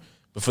to you.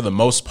 But for the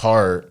most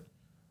part,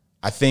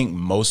 I think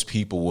most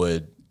people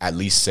would at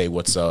least say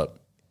what's up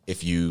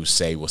if you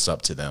say what's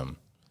up to them.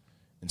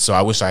 And so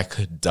I wish I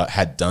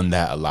had done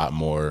that a lot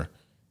more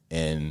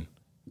in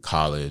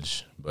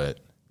college, but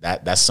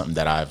that's something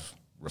that I've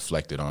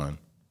reflected on.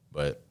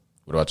 But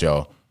what about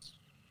y'all?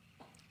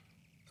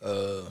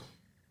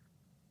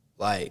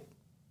 Like,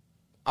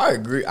 I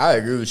agree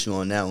with you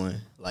on that one.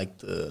 Like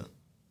the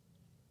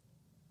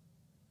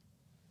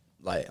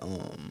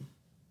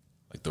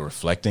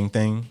reflecting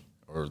thing,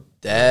 or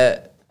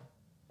that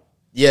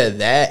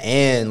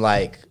and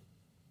like,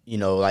 you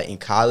know, like in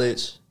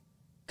college,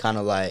 kind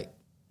of like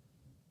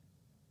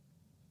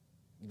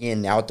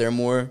getting out there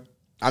more.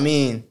 I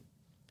mean,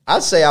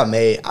 I'd say I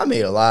made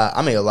a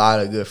lot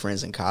of good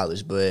friends in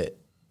college, but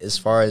as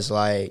far as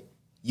like,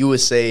 you would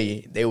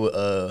say they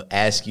would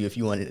ask you if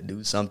you wanted to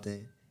do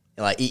something,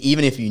 and like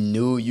even if you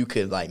knew you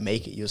could like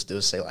make it, you'll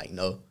still say like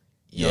no.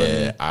 You know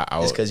what I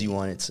mean? It's because you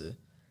wanted to.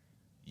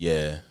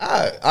 Yeah.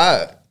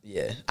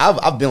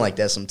 I've been like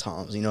that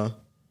sometimes, you know.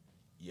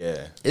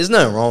 Yeah. There's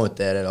nothing wrong with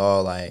that at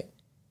all. Like,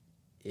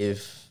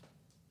 if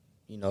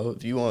you know,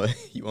 if you want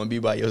to be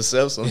by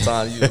yourself,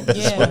 sometimes you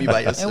just want to be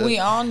by yourself. And we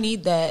all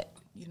need that,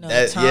 you know,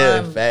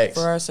 time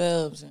for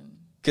ourselves and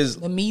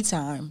the me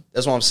time.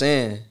 That's what I'm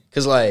saying.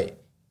 Because like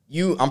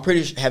I'm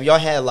pretty sure. Have y'all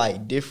had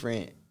like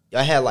different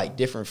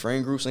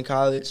friend groups in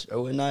college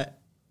or whatnot?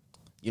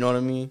 You know what I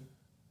mean?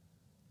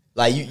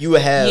 Like you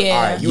would have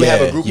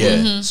have a group.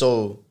 Mm-hmm.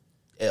 So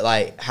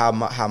like how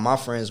my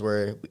friends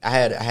were, I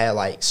had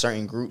like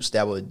certain groups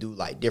that would do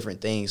like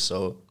different things.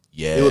 So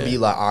it would be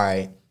like, all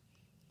right,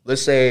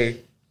 let's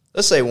say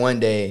one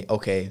day,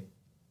 okay,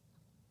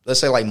 let's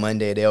say like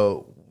Monday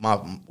one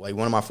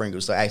of my friend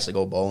groups will actually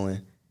go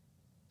bowling.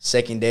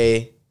 Second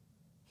day,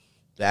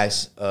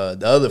 the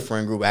other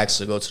friend group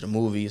actually go to the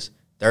movies.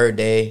 Third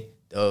day,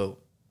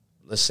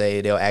 let's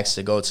say they'll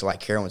actually go to like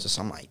Carowinds or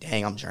something. Like,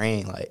 dang, I'm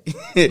drained. Like,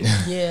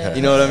 yeah,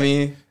 you know what I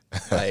mean?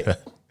 Like,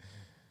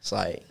 it's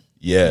like,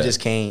 you just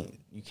can't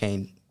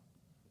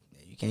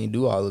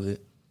do all of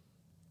it.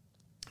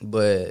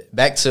 But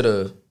back to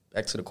the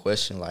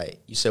question, like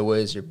you said,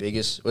 what's the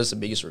biggest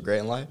regret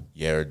in life?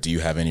 Yeah, or do you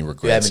have any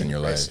regrets in your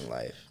life?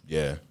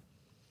 Yeah.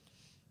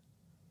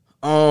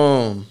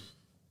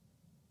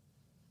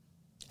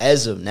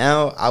 As of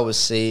now, I would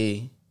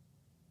say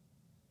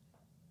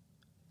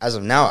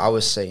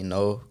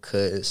no,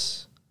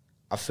 because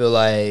I feel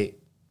like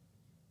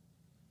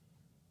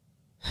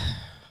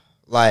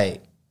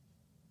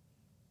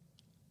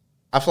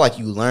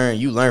you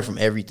learn from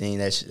everything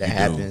that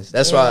happens.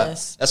 That's why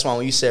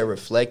when you said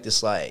reflect,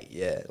 it's like,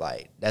 yeah,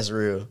 like that's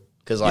real.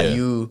 Cause like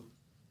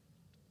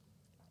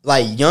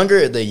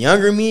the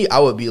younger me, I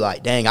would be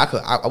like, dang,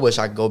 I wish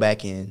I could go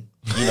back and,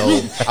 you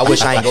know, I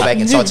wish I ain't go back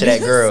and talk to that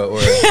girl, or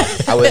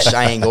I wish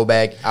I can go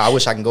back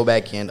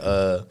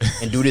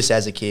and do this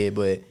as a kid.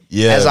 But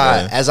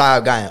as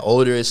I've gotten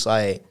older, it's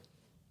like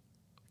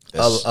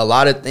a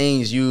lot of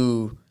things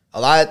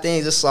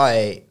it's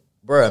like,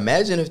 bro,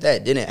 imagine if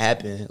that didn't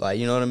happen. Like,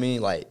 you know what I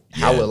mean? Like,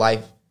 how would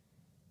life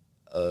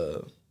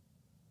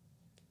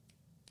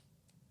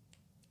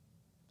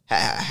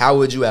how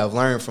would you have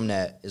learned from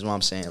that is what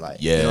I'm saying. Like,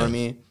 you know what I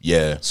mean?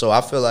 Yeah. So I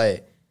feel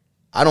like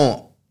I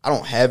don't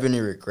have any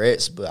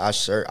regrets, but I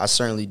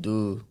certainly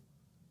do.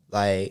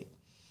 Like,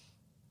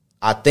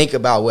 I think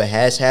about what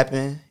has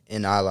happened,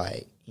 and I,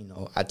 like, you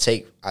know, I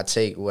take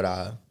what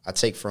I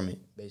take from it,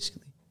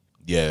 basically.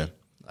 Yeah.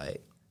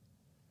 Like,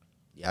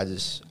 yeah, I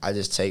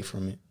just take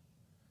from it.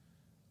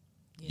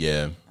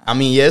 Yeah. I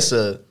mean, yes,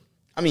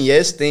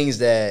 things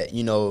that,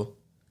 you know,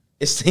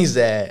 it's things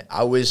that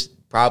I wish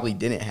probably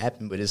didn't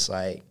happen, but it's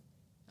like,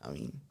 I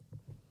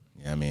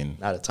mean,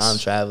 not a time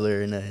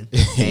traveler or nothing.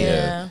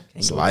 Yeah.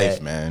 It's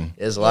life, man.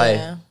 It's life.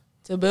 Yeah.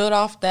 To build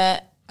off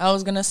that, I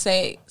was gonna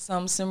say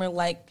something similar,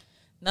 like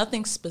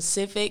nothing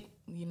specific,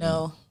 you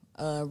know,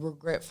 a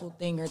regretful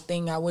thing or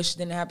thing I wish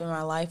didn't happen in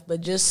my life,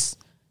 but just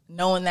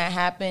knowing that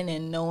happened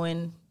and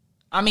knowing,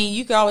 I mean,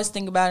 you could always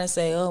think about it and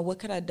say, oh, what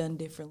could I have done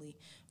differently?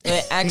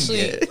 But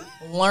actually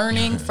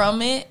learning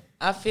from it,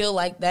 I feel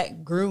like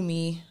that grew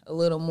me a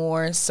little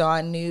more. So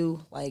I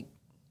knew, like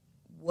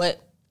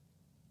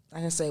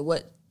I said,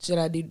 what should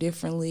I do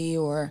differently,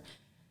 or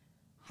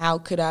how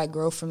could I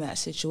grow from that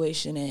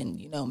situation and,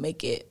 you know,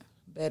 make it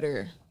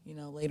better, you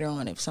know, later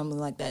on if something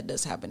like that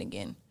does happen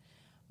again.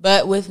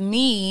 But with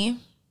me,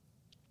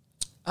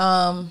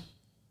 I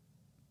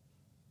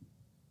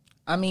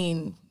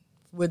mean,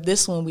 with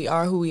this one, we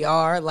are who we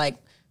are. Like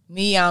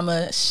me, I'm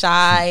a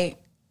shy,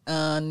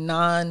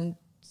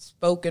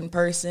 non-spoken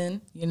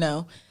person, you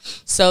know.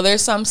 So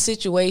there's some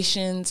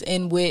situations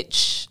in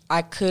which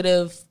I could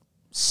have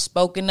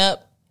spoken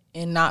up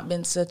and not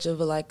been such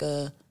of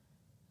a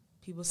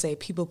people say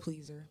people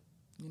pleaser,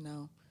 you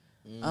know.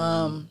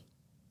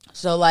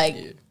 So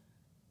like,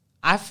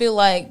 I feel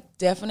like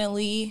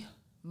definitely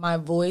my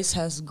voice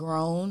has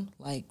grown,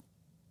 like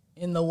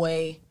in the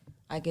way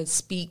I could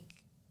speak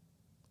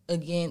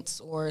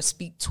against or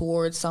speak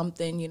towards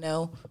something, you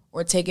know,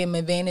 or taking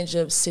advantage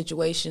of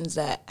situations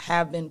that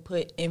have been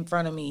put in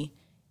front of me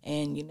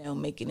and, you know,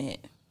 making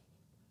it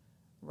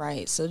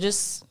right. So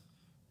just,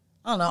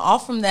 I don't know, all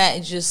from that,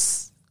 it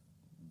just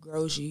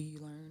grows you. You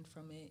learn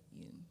from it,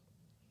 you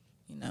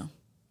know.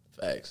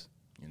 Facts.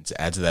 And to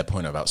add to that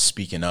point about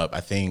speaking up, I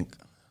think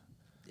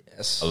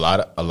a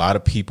lot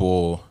of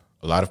people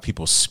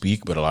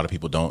speak, but a lot of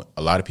people don't.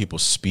 A lot of people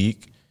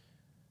speak,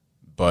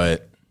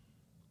 but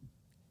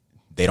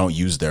they don't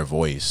use their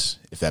voice,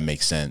 if that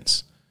makes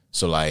sense.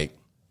 So like,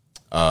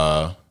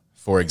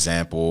 for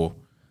example,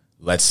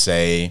 let's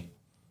say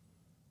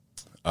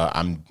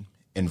I'm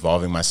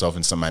involving myself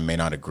in something I may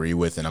not agree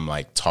with, and I'm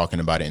like talking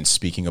about it and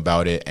speaking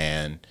about it,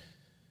 and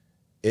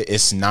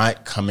it's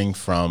not coming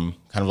from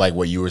kind of like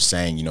what you were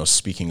saying, you know,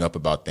 speaking up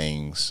about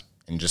things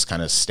and just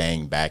kind of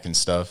staying back and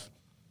stuff.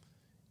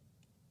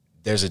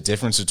 There's a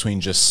difference between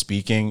just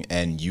speaking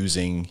and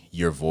using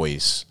your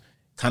voice.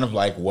 Kind of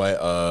like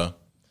the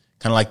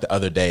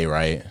other day,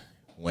 right?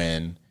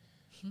 When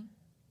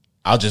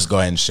I'll just go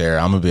ahead and share.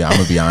 I'm gonna be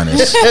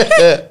honest.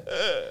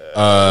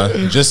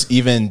 Just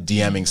even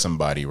DMing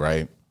somebody,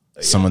 right?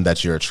 Yeah. Someone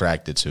that you're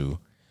attracted to.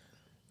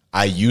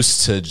 I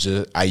used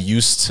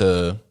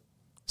to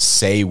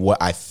say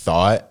what I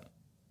thought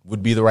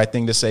would be the right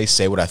thing to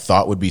say what I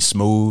thought would be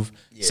smooth,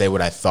 say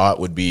what I thought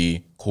would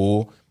be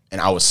cool.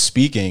 And I was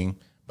speaking,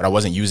 but I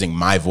wasn't using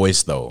my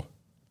voice though,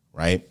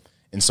 right?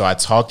 And so I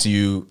talked to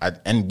you,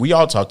 and we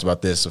all talked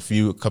about this a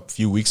few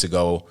weeks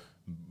ago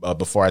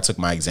before I took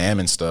my exam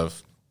and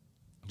stuff,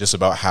 just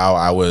about how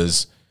I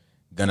was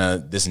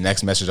this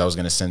next message I was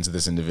gonna send to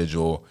this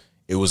individual,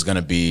 it was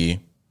gonna be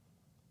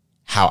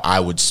how I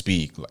would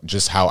speak,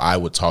 just how I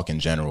would talk in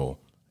general.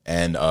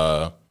 And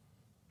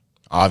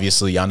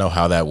obviously, y'all know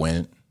how that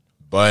went.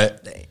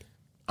 But,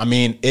 I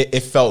mean, it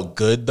felt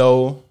good,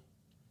 though,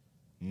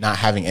 not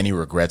having any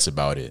regrets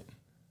about it.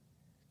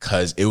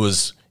 Because it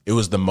was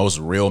the most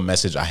real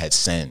message I had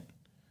sent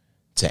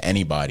to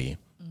anybody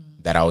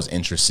that I was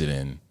interested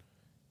in.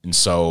 And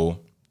so,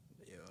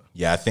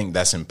 yeah, I think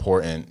that's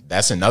important.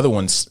 That's another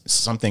one,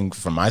 something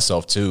for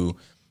myself, too.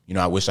 You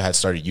know, I wish I had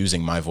started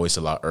using my voice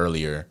a lot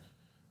earlier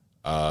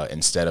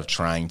instead of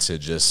trying to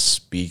just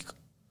speak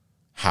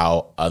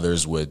how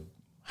others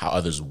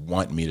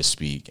want me to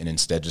speak, and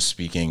instead just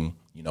speaking,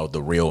 you know,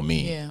 the real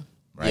me,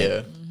 right?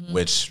 Yeah. Mm-hmm.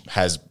 Which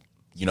has,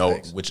 you know,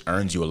 which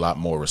earns you a lot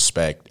more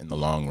respect in the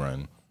long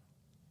run.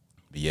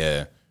 But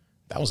yeah,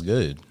 that was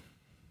good.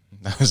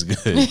 That was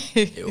good.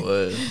 It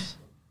was.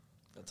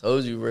 I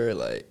told you, bro,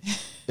 like,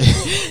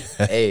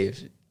 hey,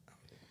 if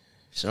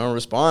she don't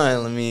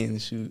respond, I mean,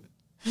 shoot.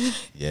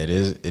 Yeah, it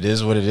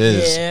is what it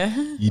is. Yeah.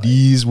 It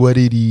is what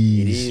it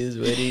is. It is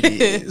what it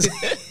is.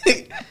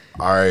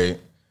 All right.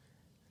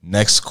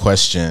 Next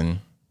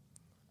question.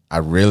 I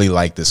really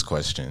like this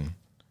question.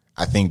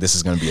 I think this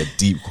is going to be a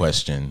deep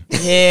question.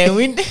 Yeah,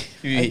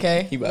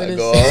 okay. He about to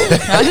go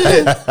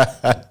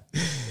off.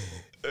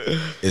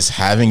 Is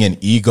having an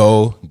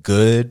ego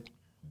good,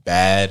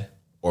 bad,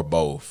 or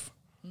both?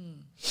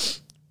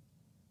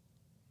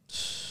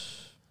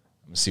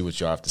 Let's see what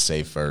y'all have to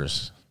say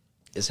first.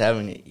 Is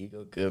having an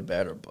ego good,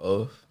 bad, or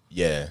both?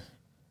 Yeah.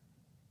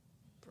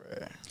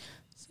 Bruh.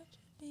 Such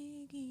a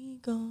big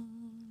ego.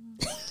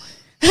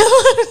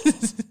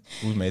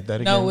 Who made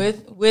that again? No,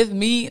 with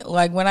me,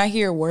 like when I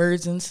hear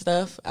words and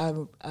stuff, I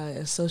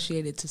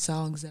associate it to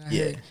songs that I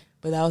heard.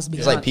 But that was Beyonce.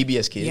 It's like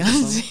PBS Kids. Or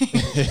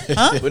something.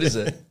 Huh? What is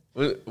that?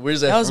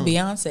 Where's that? That was from?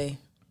 Beyonce.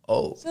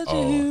 Oh, Such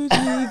a huge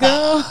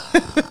ego.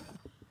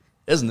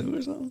 that's new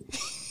or something.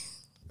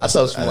 I thought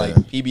it was from like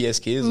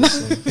PBS Kids or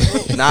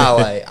something. Nah,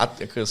 like I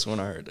could have sworn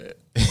I heard that.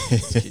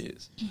 It's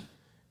kids.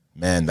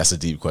 Man, that's a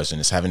deep question.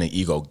 Is having an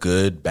ego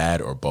good,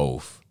 bad, or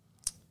both?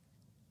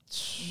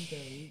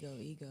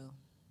 Ego.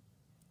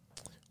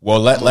 Well,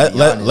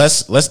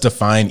 let's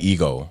define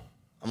ego.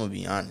 I'm gonna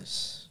be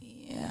honest.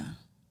 Yeah.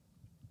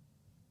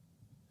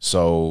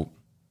 So,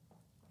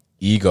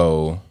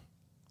 ego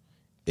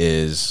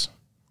is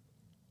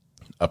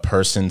a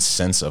person's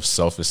sense of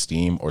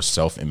self-esteem or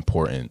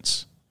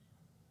self-importance,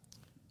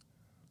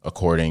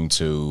 according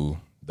to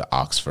the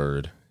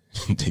Oxford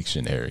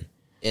Dictionary.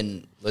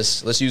 And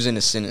let's use it in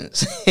a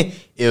sentence.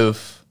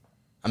 If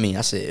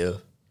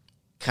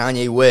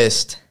Kanye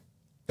West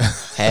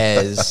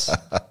has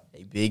a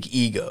big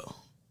ego.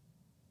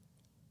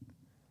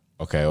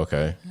 Okay.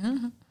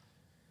 Mm-hmm.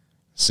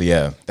 So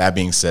yeah, that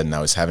being said,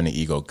 now is having an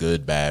ego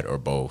good, bad, or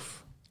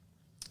both?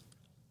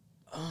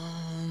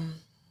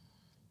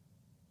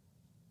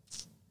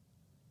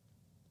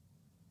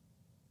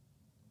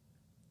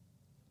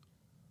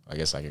 I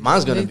guess I can.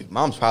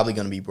 Mom's probably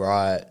gonna be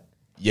broad.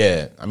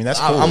 Yeah, I mean that's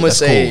cool. I'm gonna That's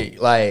say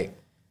cool. like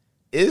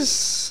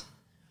it's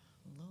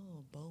A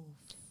little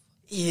both.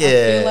 yeah, I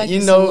feel like you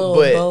it's a know, little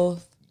but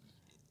both.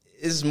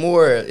 it's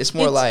more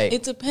like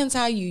it depends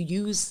how you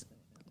use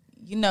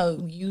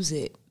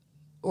it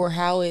or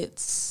how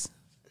it's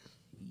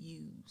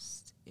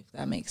used, if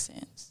that makes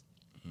sense.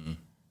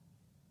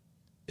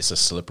 It's a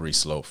slippery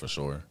slope for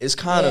sure. it's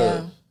kind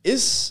of Yeah.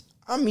 it's.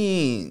 I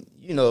mean,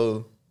 you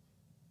know.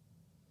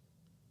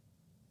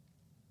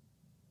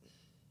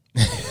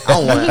 I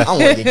don't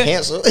want to get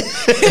canceled.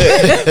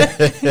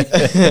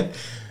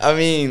 I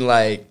mean,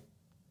 like,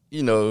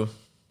 you know,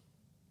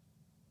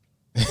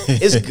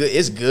 it's good.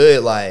 It's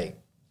good. Like,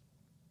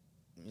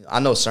 I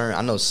know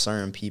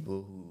certain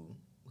people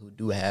who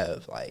do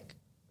have like,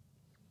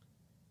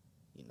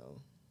 you know,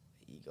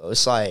 ego.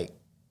 It's like,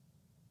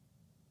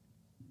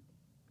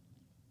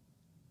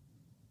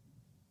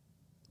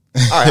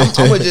 all right,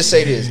 I'm gonna just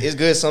say this: it's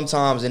good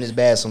sometimes and it's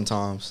bad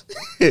sometimes.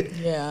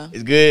 Yeah.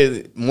 It's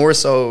good. More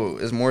so,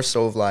 it's more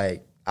so of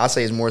like, I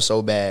say it's more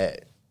so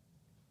bad.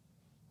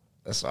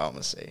 That's all I'm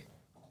gonna say.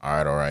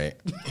 All right.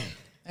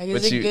 Like,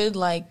 is it good,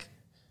 like,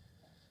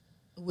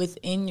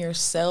 within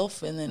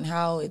yourself and then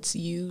how it's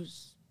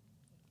used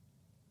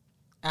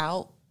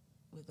out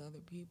with other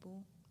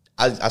people?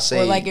 I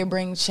say, Or, like, it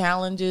brings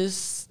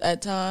challenges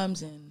at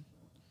times and...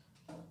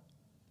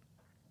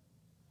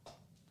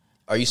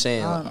 are you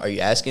saying? Are you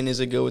asking? Is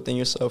it good within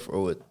yourself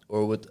or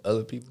with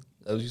other people?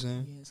 Is that what you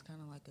saying? Yeah, it's kind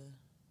of like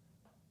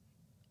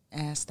a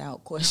asked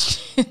out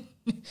question.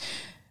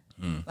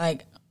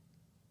 Like,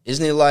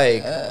 Isn't it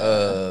like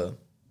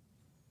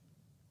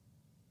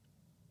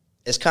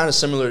it's kind of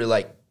similar to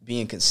like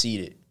being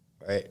conceited,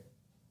 right?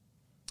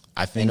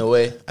 I think In a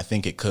way. I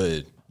think it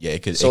could. Yeah,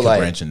 it could. So, it could like,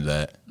 branch into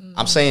that.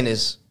 I'm saying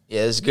it's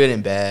good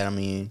and bad. I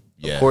mean,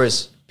 Yeah. of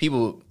course,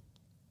 people.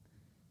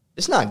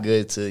 It's not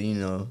good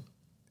to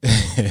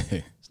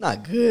It's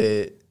not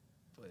good.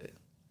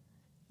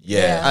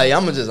 Yeah.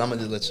 I'm gonna just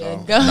let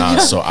y'all. go. Nah.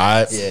 So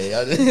I.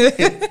 Yeah,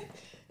 y'all.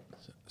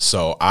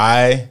 So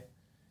I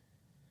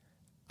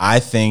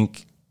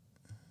think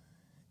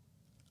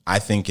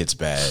it's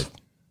bad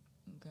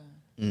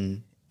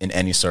in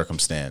any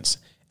circumstance.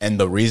 And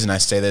the reason I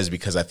say that is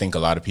because I think a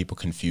lot of people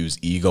confuse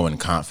ego and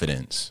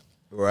confidence.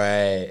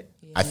 Right.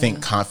 I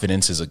think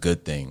confidence is a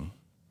good thing.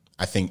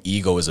 I think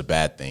ego is a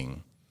bad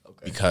thing.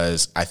 Okay.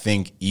 Because I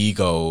think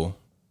ego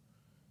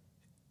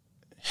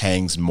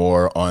hangs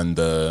more on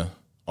the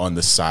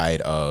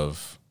side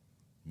of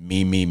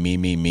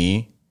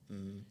me.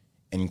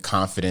 And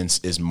confidence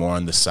is more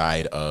on the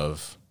side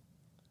of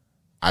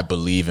I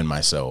believe in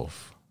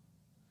myself.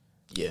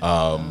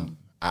 Yeah.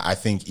 I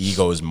think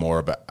ego is more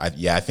about. I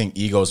think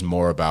ego is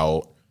more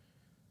about.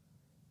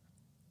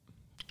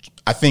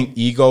 I think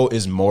ego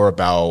is more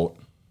about.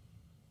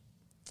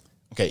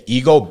 Okay,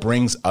 ego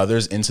brings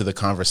others into the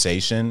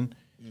conversation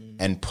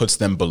and puts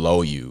them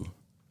below you,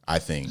 I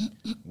think.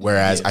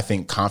 Whereas I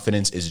think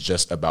confidence is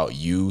just about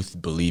you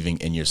believing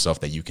in yourself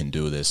that you can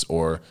do this,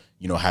 or,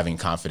 having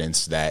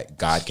confidence that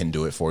God can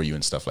do it for you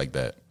and stuff like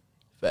that.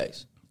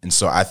 Facts. And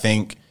so I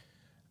think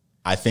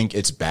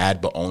it's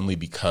bad, but only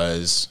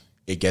because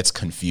it gets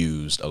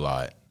confused a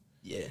lot.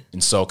 Yeah.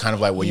 And so kind of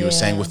like what you were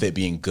saying with it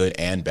being good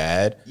and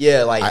bad.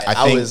 Yeah, like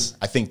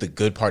I think the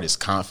good part is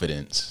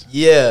confidence.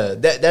 Yeah,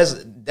 that's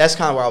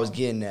kind of where I was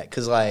getting at,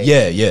 cause like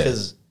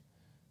because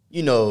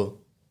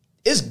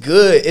it's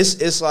good.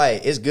 It's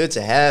like it's good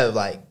to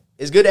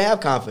have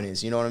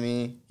confidence. You know what I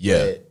mean?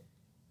 Yeah. But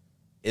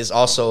it's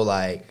also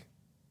like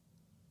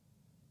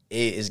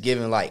it is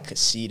giving like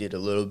conceited a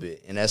little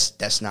bit, and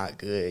that's not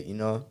good, you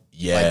know.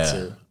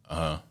 Yeah.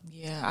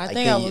 Yeah, I like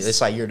think it's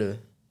like you're the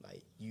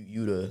like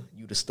you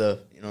the stuff,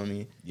 you know what I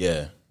mean?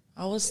 Yeah.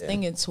 I was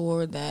thinking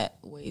toward that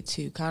way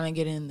too, kind of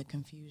getting in the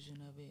confusion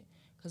of it.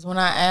 Because when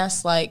I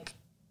asked, like,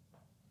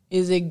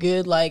 is it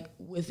good, like,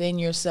 within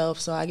yourself?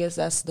 So I guess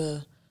that's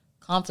the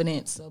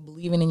confidence of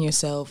believing in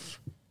yourself.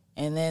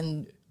 And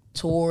then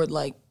toward,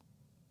 like,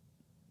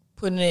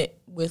 putting it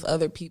with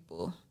other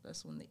people.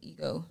 That's when the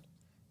ego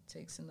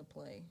takes into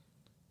play.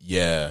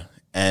 Yeah.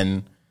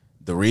 And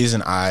the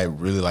reason I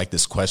really like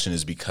this question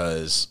is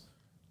because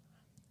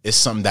it's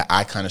something that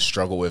I kind of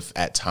struggle with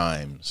at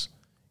times.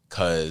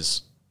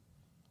 Because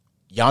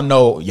y'all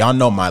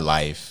know my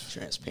life.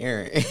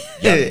 Transparent.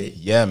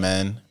 Yeah,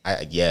 man.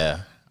 I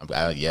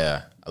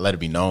let it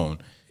be known.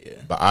 Yeah.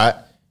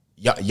 But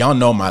y'all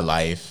know my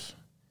life.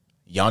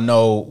 Y'all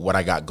know what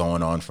I got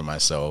going on for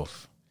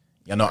myself.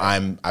 Y'all know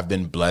I've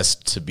been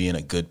blessed to be in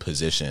a good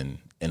position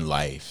in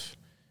life.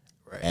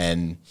 Right.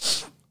 And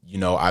you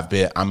know,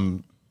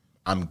 I'm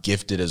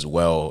gifted as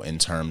well in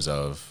terms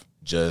of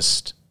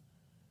just,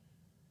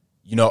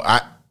 you know,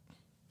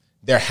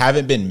 there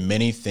haven't been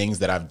many things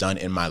that I've done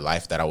in my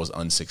life that I was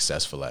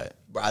unsuccessful at.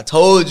 Bro, I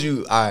told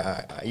you.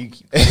 You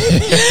keep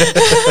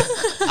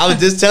I was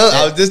just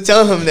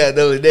telling him that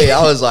the other day.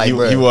 I was like,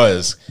 bro. He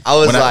was. I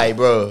was like,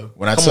 bro.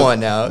 Come on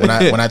now.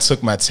 when I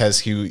took my test,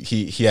 he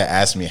had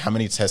asked me, how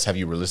many tests have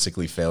you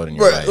realistically failed in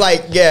your life?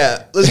 Like,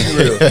 yeah, let's be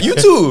real. You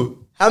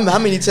too. How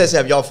many tests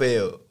have y'all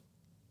failed?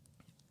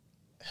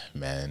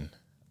 Man.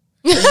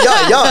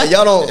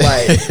 Y'all don't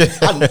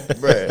like,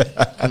 bro.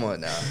 Come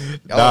on now.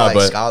 Y'all are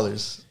like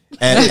scholars.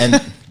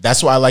 And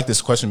that's why I like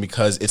this question,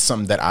 because it's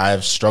something that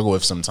I've struggled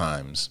with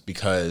sometimes,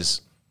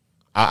 because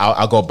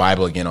I'll go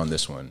Bible again on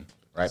this one,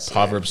 right? Sure.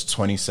 Proverbs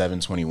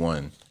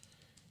 27:21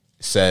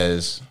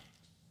 says,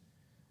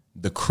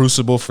 the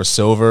crucible for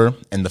silver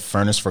and the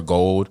furnace for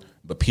gold,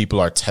 but people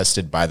are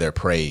tested by their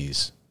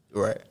praise.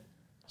 Right.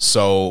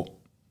 So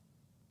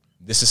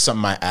this is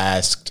something I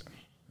asked.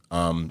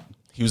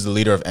 He is the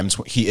leader of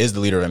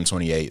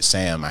M28,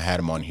 Sam. I had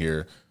him on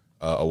here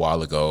a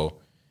while ago.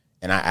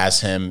 And I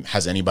asked him,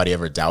 has anybody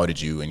ever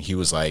doubted you? And he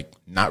was like,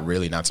 not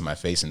really, not to my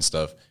face and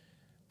stuff.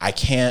 I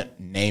can't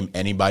name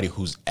anybody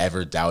who's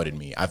ever doubted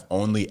me. I've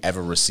only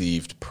ever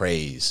received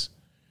praise,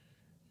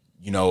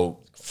 you know,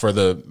 for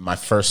my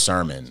first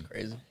sermon.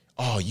 Crazy.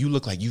 Oh, you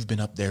look like you've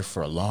been up there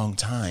for a long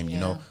time, you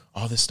know,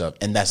 all this stuff.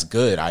 And that's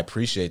good. I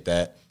appreciate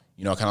that.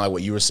 You know, kind of like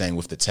what you were saying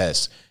with the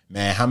test.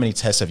 Man, how many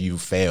tests have you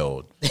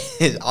failed?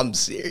 I'm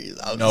serious.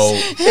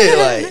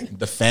 Like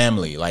the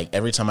family, like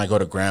every time I go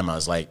to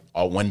grandma's, like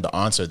when the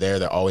aunts are there,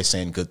 they're always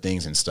saying good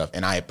things and stuff.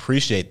 And I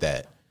appreciate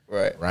that.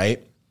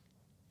 Right.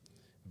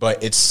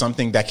 But it's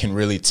something that can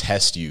really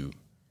test you.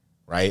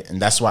 Right.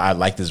 And that's why I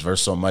like this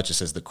verse so much. It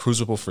says the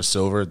crucible for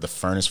silver, the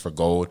furnace for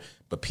gold,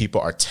 but people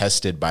are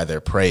tested by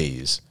their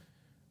praise.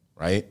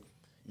 Right.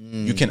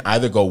 You can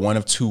either go one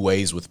of two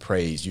ways with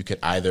praise. You could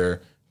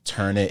either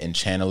turn it and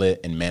channel it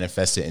and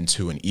manifest it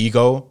into an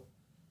ego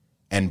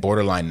and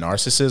borderline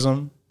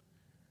narcissism,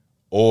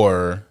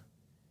 or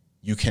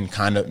you can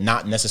kind of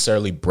not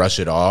necessarily brush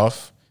it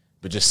off,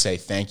 but just say,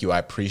 thank you, I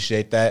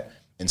appreciate that,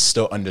 and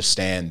still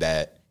understand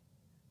that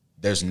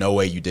there's no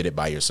way you did it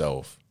by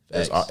yourself.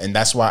 And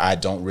that's why I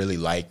don't really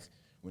like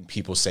when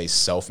people say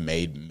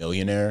self-made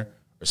millionaire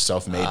or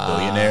self-made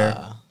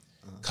billionaire,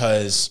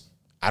 because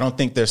I don't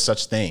think there's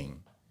such thing.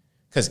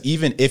 Because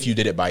even if you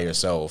did it by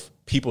yourself,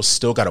 people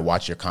still got to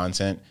watch your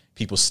content.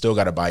 People still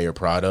got to buy your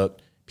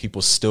product.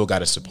 People still got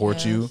to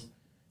support you.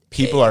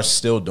 People are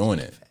still doing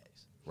it,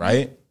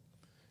 right?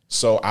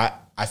 So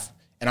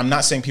and I'm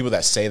not saying people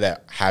that say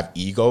that have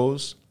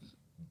egos,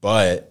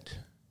 but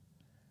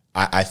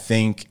I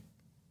think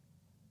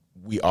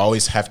we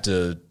always have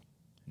to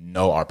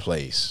know our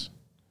place.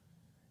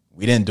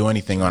 We didn't do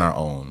anything on our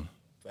own,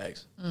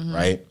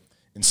 right?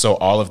 And so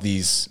all of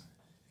these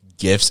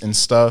gifts and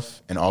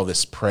stuff and all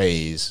this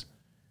praise,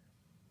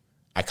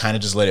 I kind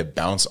of just let it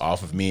bounce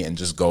off of me and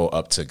just go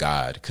up to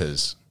God,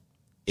 because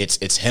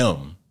it's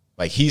him.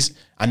 Like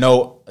I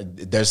know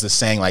there's this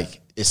saying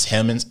like it's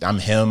him and I'm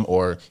him,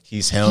 or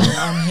he's him.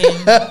 I'm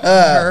him,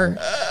 her.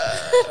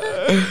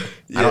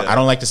 I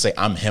don't like to say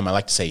I'm him. I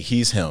like to say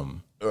he's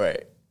him.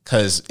 Right.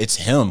 Because it's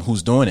him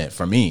who's doing it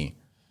for me.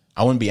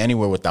 I wouldn't be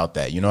anywhere without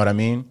that. You know what I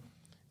mean?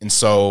 And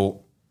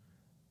so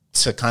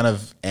to kind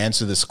of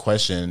answer this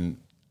question,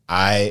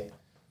 I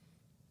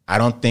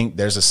don't think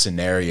there's a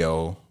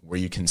scenario where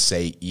you can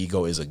say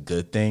ego is a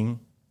good thing.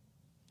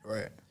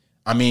 Right.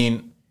 I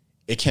mean,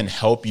 it can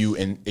help you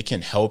in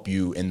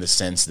the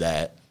sense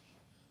that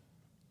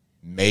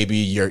maybe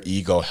your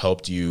ego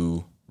helped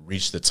you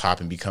reach the top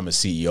and become a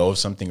CEO of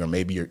something, or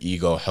maybe your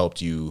ego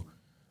helped you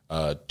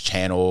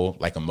channel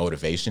like a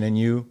motivation in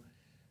you.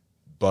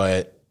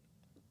 But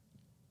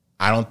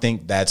I don't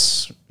think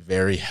that's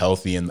very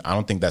healthy, and I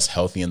don't think that's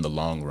healthy in the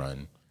long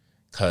run,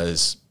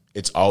 because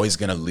it's always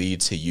going to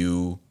lead to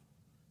you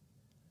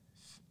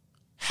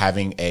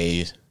having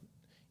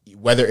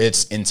whether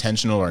it's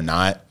intentional or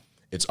not,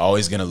 it's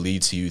always going to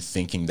lead to you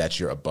thinking that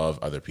you're above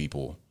other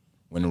people,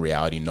 when in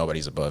reality,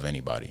 nobody's above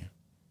anybody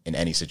in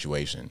any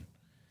situation.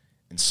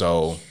 And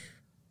so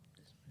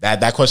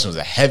that question was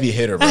a heavy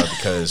hitter, bro,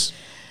 because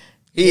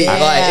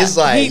it's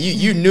like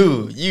you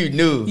knew.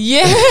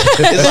 Yeah.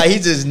 It's like he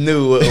just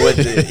knew what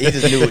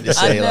to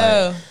say. I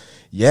know. Like,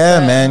 yeah,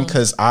 man,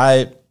 because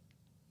I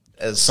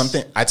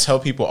tell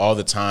people all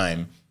the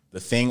time, the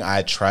thing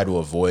I try to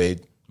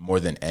avoid more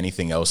than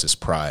anything else is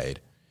pride.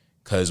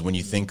 Because when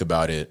you think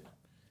about,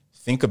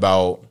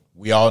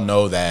 we all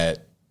know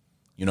that,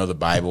 the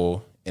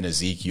Bible in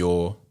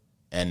Ezekiel,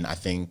 and I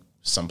think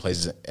some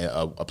places,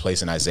 a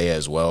place in Isaiah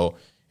as well,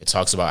 it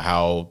talks about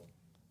how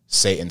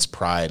Satan's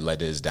pride led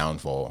to his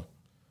downfall,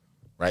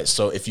 right?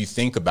 So if you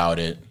think about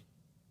it,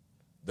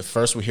 the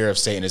first we hear of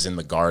Satan is in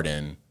the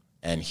garden,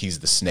 and he's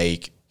the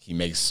snake. He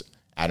makes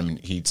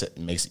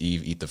makes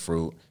Eve eat the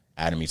fruit.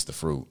 Adam eats the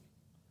fruit.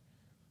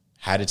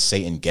 How did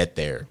Satan get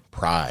there?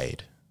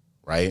 Pride,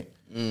 right?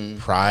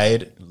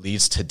 Pride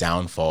leads to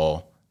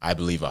downfall, I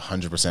believe,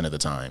 100% of the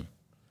time.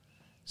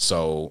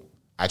 So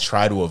I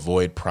try to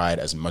avoid pride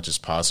as much as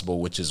possible,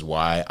 which is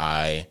why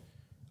I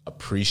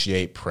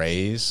appreciate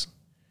praise.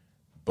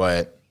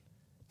 But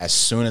as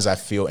soon as I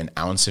feel an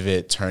ounce of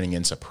it turning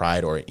into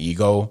pride or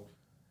ego,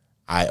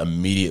 I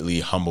immediately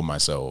humble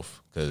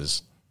myself,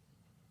 because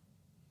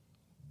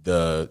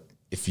the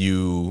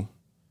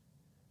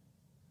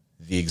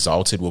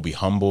exalted will be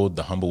humbled,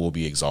 the humble will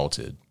be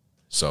exalted.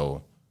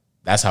 So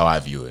that's how I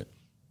view it.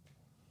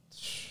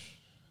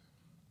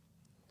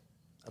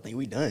 I think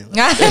we done.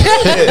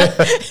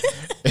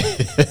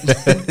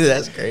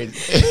 That's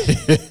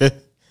crazy.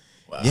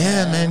 Wow.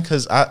 Yeah, man,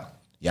 because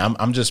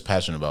I'm just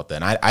passionate about that.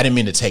 And I didn't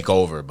mean to take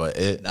over, but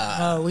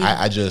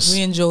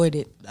we enjoyed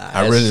it.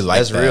 I really like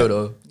that. That's real,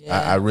 though. Yeah.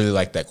 I really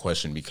like that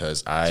question,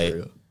 because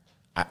I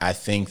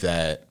think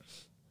that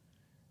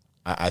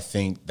I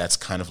think that's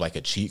kind of like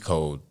a cheat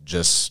code,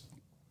 just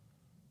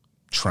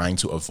trying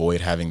to avoid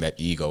having that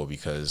ego,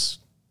 because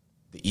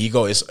the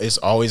ego is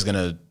always going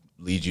to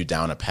lead you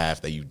down a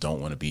path that you don't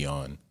want to be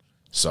on.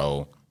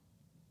 So,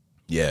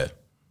 yeah.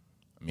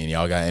 I mean,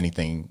 y'all got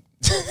anything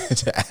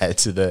to add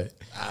to that?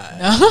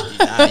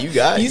 Nah, you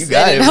got it,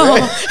 bro.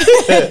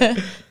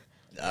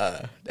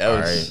 That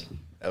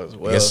was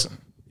well. I guess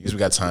we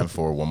got time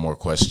for one more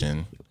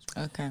question.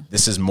 Okay.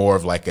 This is more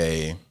of like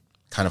a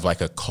kind of like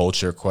a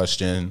culture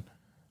question.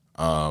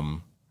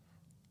 But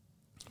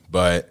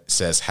it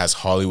says, has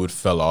Hollywood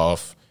fell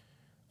off,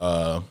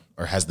 or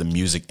has the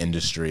music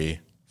industry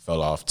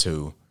fell off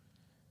too?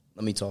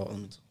 Let me talk.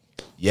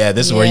 Yeah,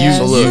 this is where you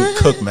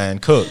cook, man.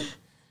 Cook.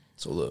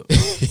 So look.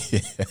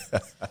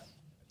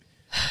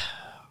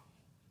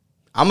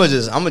 I'm gonna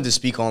just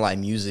speak on like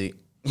music.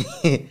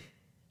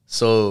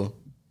 So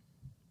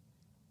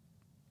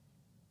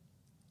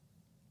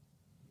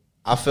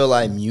I feel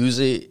like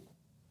music,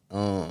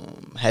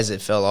 has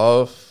it fell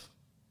off?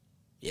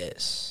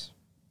 Yes.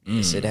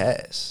 Yes, it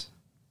has.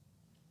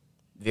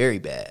 Very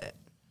bad.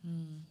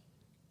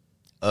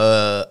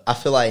 I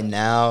feel like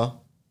now,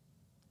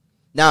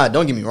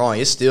 don't get me wrong,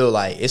 it's still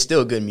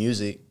good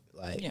music.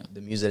 Like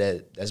the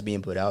music that's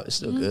being put out is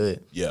still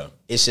good. Yeah.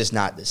 It's just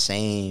not the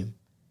same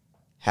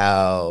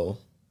how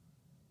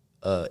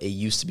it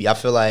used to be. I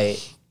feel like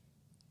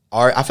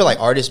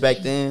artists back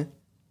then,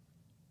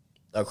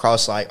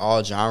 across like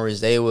all genres,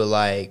 they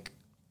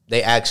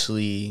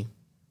actually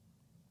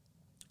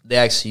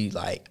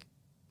like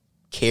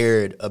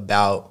cared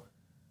about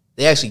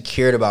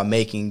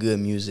making good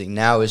music.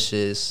 Now it's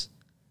just,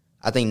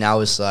 I think now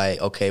it's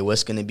like, okay,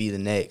 what's gonna be the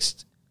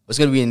next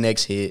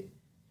hit?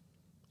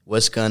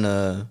 What's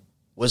gonna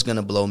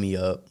blow me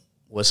up?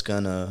 What's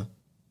gonna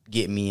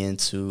get me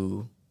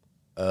into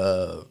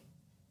a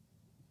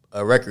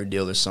record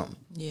deal or something?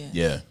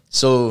 Yeah.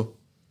 So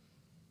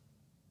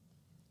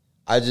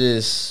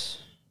it's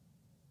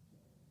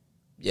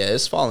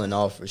falling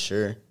off for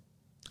sure.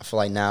 I feel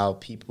like now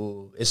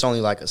it's only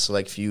like a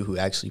select few who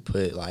actually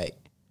put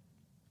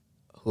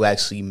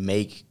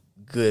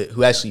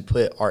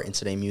art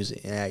into their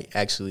music and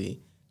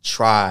actually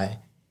try.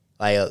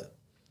 Like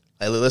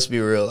let's be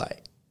real,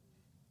 like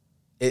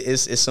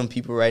it's some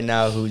people right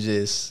now who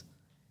just,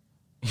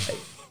 like,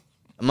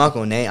 I'm not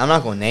gonna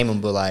name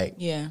them, but like,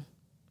 yeah,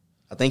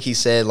 I think he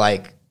said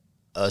like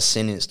a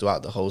sentence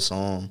throughout the whole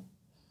song,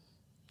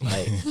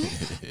 like,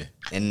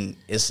 and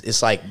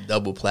it's like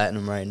double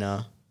platinum right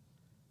now.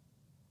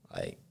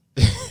 Like,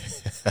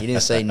 he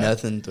didn't say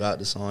nothing throughout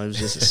the song. It was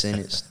just a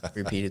sentence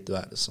repeated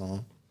throughout the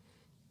song.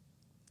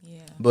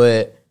 Yeah.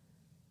 But,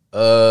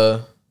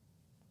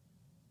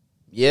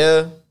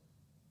 yeah.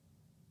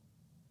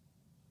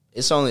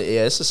 It's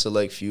a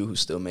select few who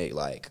still make,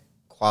 like,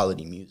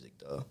 quality music,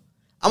 though.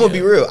 I'm going to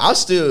be real. I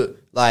still,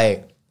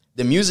 like,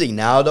 the music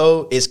now,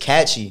 though, is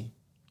catchy.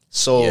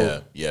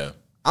 So, yeah.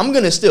 I'm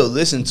going to still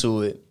listen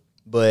to it,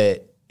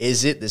 but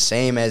is it the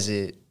same as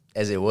it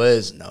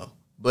was? No.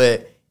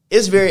 But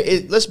let's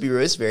be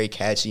real, it's very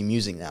catchy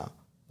music now.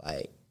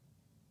 Like,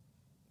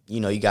 you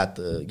got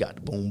the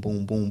boom,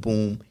 boom, boom,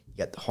 boom. You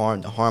got the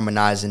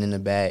harmonizing in the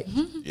back.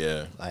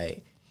 Yeah.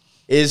 Like,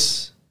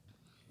 it's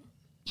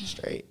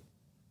straight.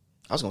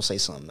 I was gonna say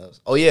something else.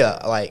 Oh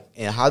yeah, like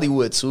in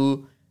Hollywood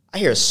too. I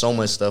hear so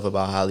much stuff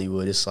about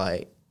Hollywood. It's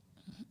like,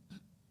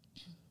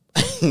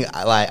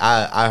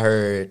 I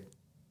heard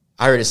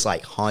it's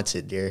like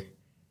haunted there.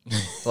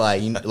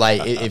 Like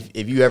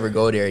if you ever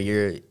go there,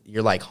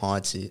 you're like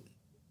haunted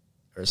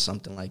or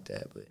something like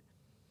that. But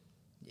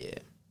yeah,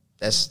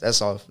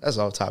 that's off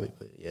topic.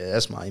 But yeah,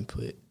 that's my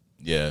input.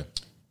 Yeah.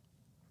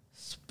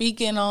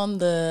 Speaking on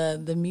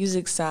the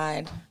music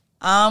side,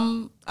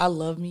 I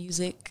love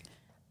music.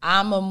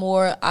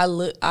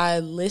 I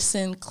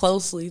listen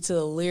closely to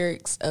the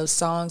lyrics of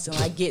songs and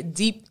like get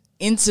deep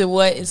into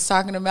what it's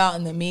talking about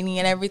and the meaning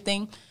and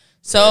everything.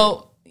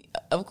 So,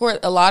 of course,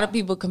 a lot of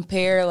people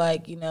compare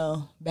like,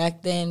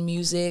 back then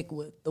music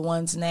with the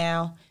ones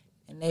now.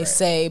 And they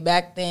say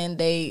back then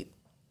they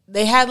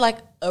had like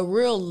a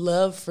real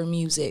love for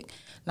music.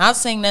 Not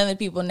saying none of the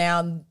people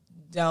now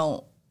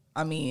don't.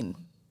 I mean,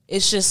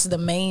 it's just the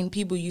main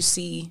people you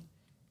see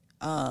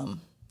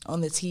on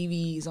the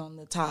TVs, on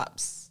the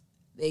tops.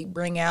 They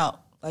bring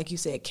out, like you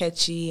said,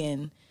 catchy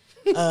and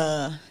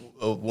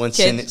one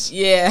sentence.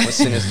 Yeah. One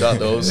sentence got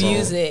those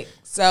music.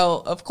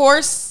 So, of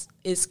course,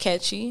 it's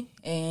catchy,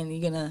 and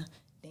you're going to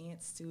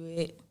dance to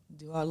it,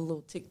 do all the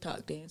little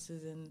TikTok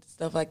dances and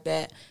stuff like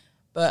that.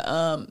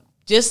 But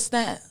just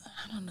that,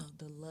 I don't know,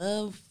 the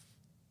love.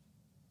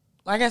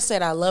 Like I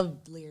said, I love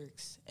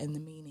lyrics and the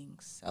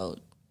meanings. So,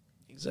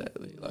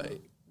 exactly.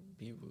 Like,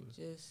 people.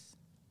 Just.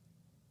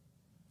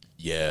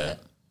 Yeah.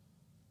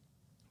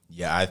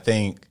 Yeah, I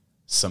think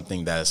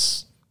something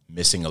that's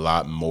missing a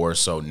lot more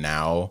so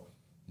now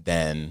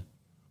than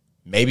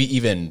maybe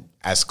even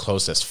as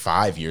close as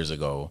 5 years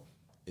ago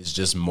is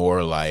just more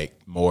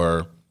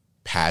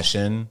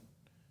passion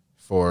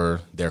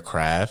for their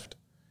craft.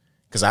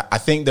 Because I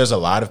think there's a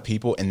lot of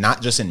people, and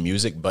not just in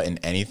music, but in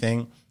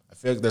anything, I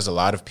feel like there's a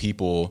lot of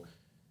people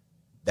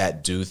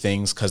that do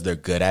things because they're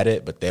good at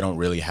it, but they don't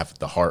really have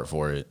the heart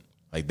for it.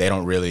 Like, they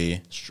don't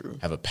really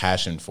have a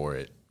passion for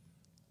it.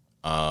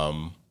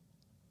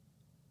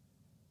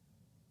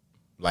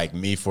 Like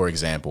me, for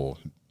example,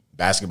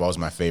 basketball is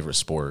my favorite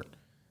sport,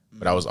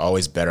 but I was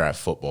always better at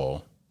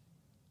football.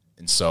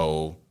 And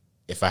so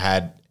if I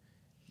had,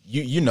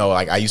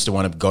 like I used to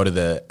want to go to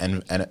the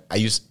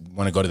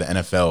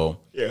NFL.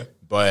 Yeah.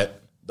 But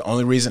the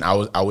only reason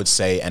I would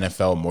say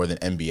NFL more than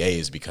NBA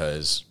is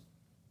because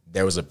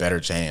there was a better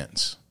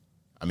chance.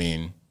 I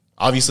mean,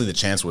 obviously the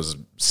chance was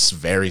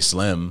very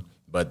slim,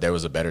 but there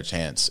was a better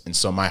chance. And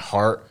so my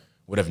heart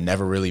would have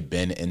never really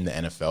been in the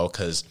NFL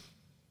because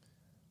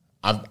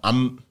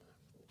I'm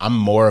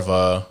more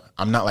of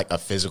I'm not like a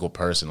physical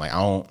person. Like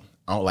I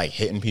don't like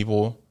hitting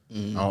people.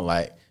 I don't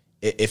like,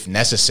 if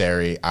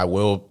necessary, I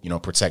will,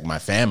 protect my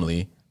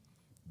family,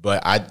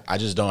 but I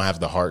just don't have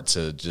the heart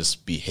to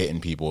just be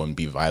hitting people and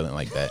be violent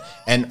like that.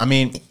 And I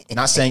mean,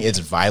 not saying it's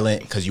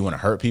violent because you want to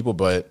hurt people,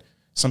 but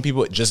some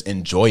people just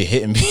enjoy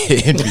hitting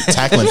and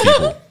tackling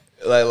people.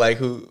 Like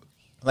who?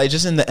 Like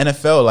just in the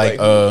NFL, like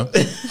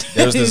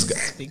there's this guy.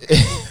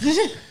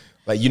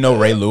 Like,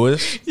 Ray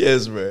Lewis?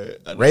 Yes, man.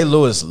 Ray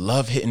Lewis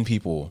love hitting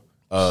people.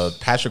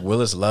 Patrick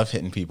Willis love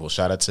hitting people.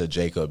 Shout out to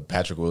Jacob.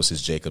 Patrick Willis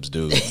is Jacob's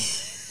dude.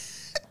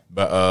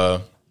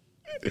 But,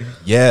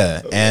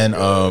 yeah. And,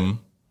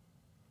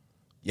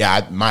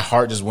 my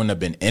heart just wouldn't have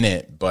been in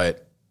it,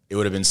 but it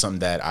would have been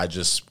something that I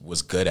just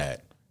was good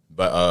at.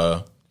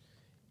 But,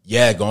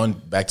 going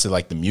back to,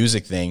 like, the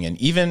music thing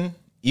and even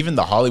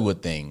the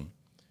Hollywood thing,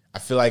 I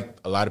feel like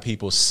a lot of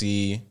people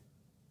see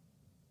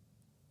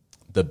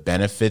the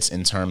benefits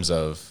in terms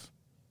of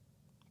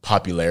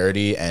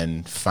popularity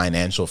and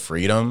financial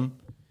freedom.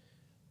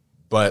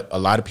 But a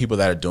lot of people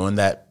that are doing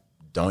that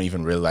don't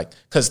even really like,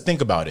 because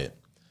think about it.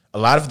 A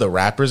lot of the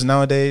rappers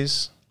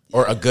nowadays,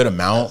 or a good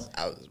amount,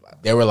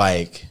 they were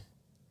like,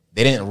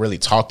 they didn't really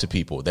talk to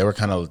people. They were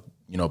kind of,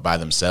 by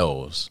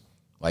themselves.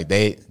 Like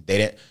they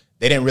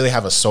didn't really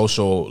have a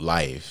social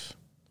life,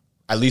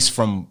 at least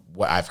from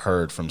what I've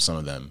heard from some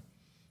of them.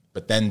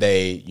 But then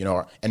they,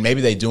 and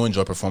maybe they do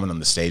enjoy performing on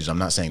the stage. I'm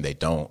not saying they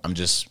don't. I'm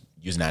just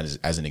using that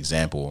as an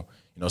example.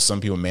 Some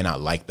people may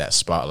not like that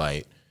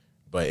spotlight,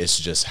 but it's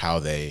just how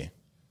they,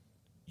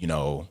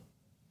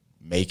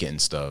 make it and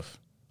stuff.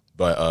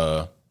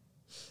 But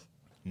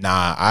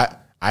I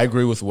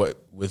agree with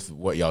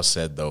what y'all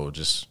said though.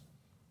 Just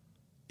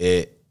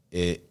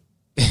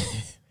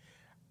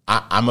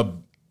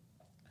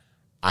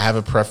I have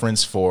a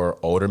preference for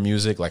older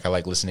music. Like I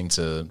like listening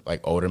to like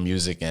older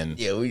music and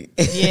I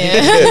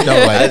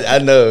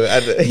know.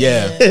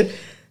 Yeah.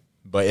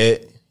 But I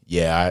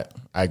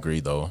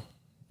agree though.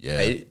 Yeah.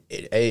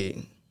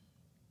 Hey,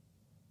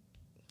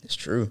 it's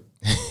true.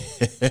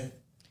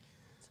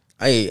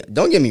 Hey,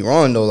 don't get me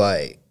wrong though,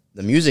 like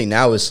the music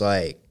now is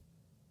like,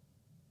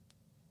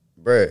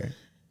 bruh,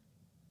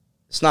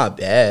 it's not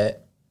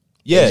bad.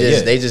 Yeah,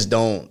 they just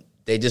don't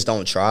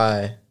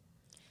try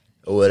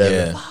or whatever.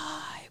 Yeah.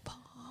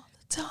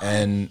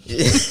 And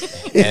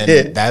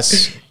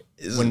that's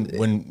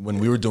when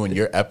we were doing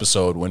your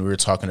episode, when we were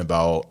talking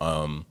about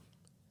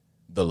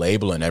the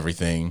label and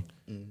everything,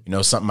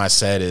 something I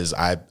said is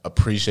I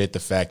appreciate the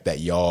fact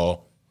that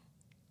y'all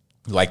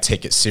like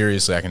take it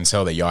seriously. I can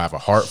tell that y'all have a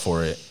heart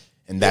for it.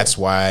 And that's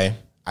why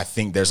I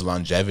think there's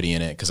longevity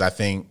in it. Because I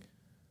think,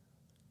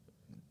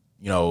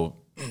 you know,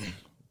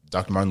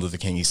 Dr. Martin Luther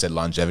King, he said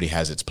longevity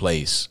has its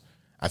place.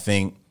 I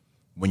think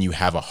when you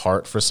have a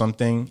heart for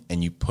something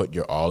and you put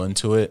your all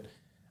into it,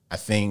 I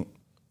think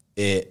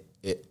it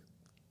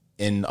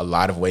in a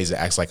lot of ways it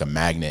acts like a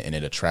magnet and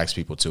it attracts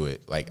people to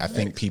it. Like I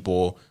think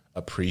people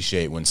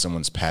appreciate when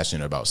someone's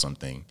passionate about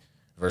something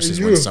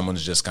versus when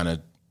someone's just kind of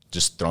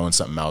just throwing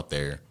something out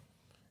there.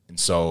 And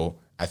so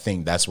I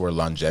think that's where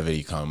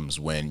longevity comes,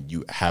 when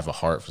you have a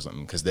heart for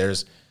something. Because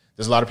there's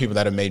a lot of people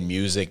that have made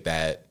music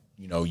that,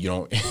 you know, you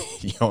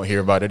don't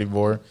hear about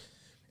anymore.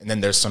 And then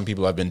there's some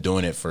people that have been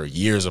doing it for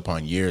years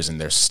upon years,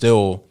 and they're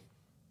still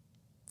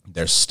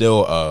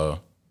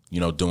you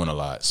know, doing a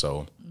lot.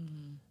 So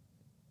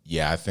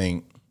yeah, I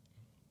think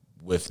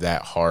with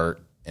that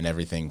heart and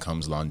everything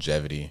comes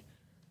longevity.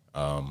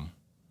 But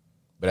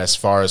as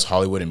far as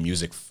Hollywood and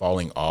music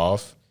falling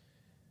off,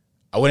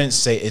 I wouldn't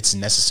say it's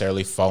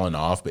necessarily fallen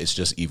off, but it's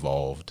just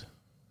evolved.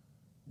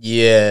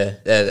 Yeah,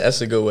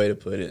 that's a good way to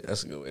put it.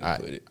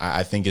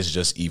 I think it's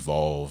just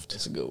evolved.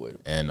 That's a good way to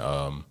put it.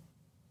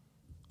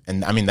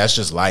 And I mean, that's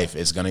just life.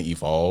 It's going to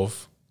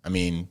evolve. I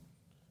mean,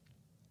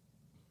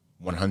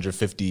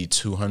 150,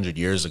 200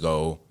 years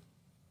ago,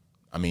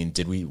 I mean,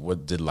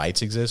 did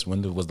lights exist?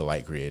 When was the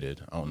light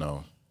created? I don't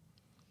know.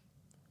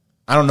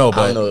 But I don't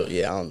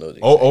know.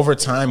 Over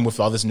time, with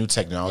all this new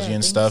technology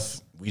and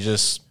stuff, we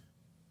just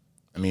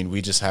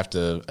have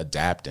to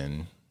adapt,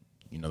 and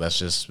you know, that's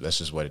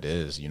just what it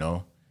is, you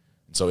know.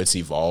 And so it's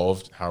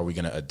evolved. How are we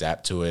going to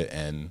adapt to it?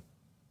 And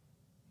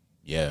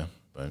yeah,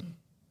 but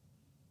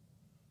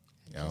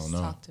I don't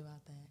know. Talked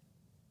about that.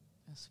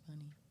 That's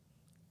funny.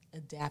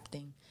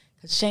 Adapting,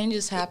 because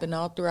changes happen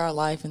all through our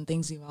life and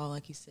things evolve,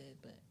 like you said.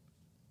 But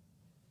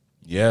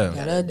yeah,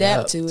 gotta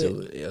adapt to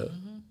it. Yeah,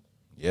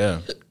 yeah.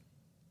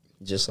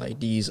 Just like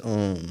these,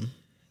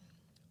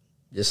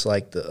 just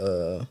like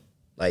the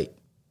like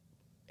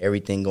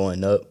everything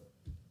going up,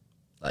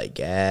 like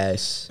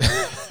gas,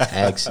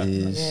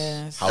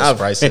 taxes, house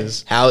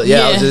prices,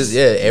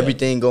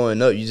 everything going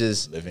up. You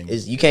just living.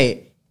 You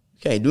can't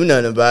do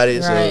nothing about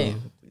it. Right.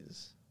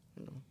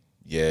 So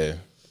yeah,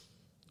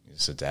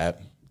 just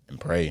adapt and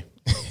pray.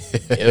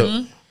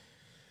 Yep.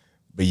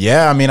 But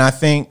yeah, I mean, I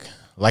think,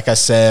 like I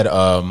said,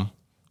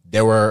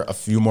 there were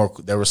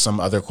some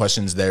other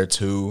questions there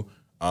too.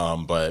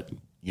 But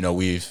you know,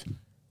 we've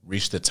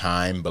reached the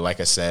time, but like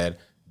I said,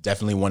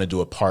 definitely want to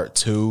do a part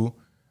 2.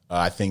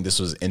 I think this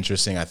was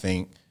interesting. I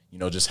think, you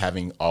know, just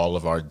having all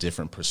of our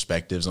different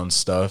perspectives on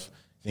stuff,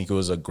 I think it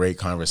was a great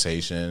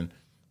conversation.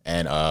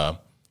 And,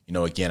 you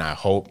know, again, I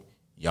hope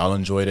y'all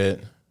enjoyed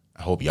it.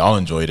 I hope y'all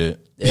enjoyed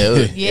it.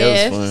 Yeah,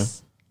 Yes. it was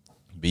fun.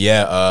 But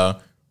yeah,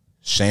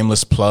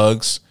 shameless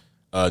plugs.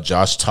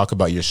 Josh, talk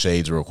about your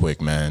shades real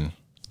quick, man.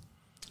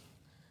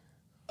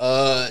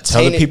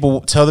 Tell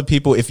the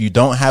people if you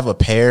don't have a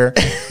pair,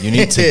 you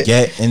need to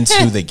get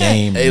into the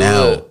game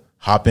now. Look.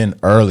 Hop in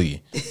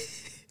early,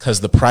 because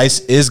the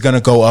price is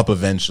gonna go up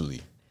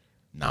eventually.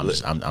 No, I'm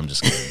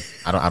just kidding.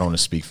 I don't want to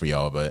speak for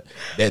y'all, but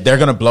they're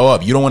gonna blow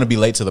up. You don't want to be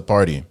late to the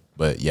party.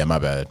 But yeah, my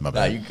bad.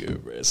 Nah, you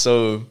good, bro.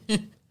 So,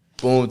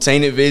 boom,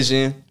 Tainted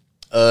Vision.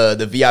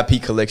 The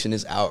VIP collection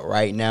is out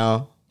right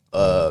now.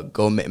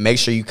 Go make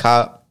sure you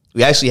cop.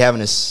 We actually having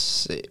when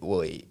is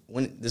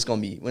this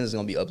gonna be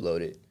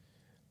uploaded?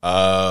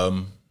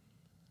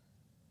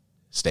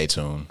 Stay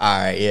tuned.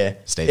 All right, yeah.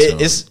 Stay tuned.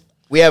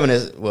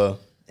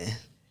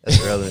 That's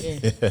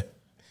relevant.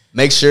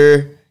 Make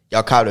sure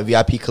y'all cop the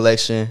VIP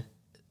collection.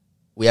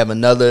 We have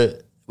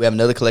another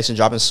collection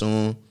dropping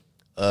soon.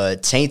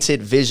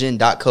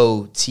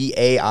 Taintedvision.co,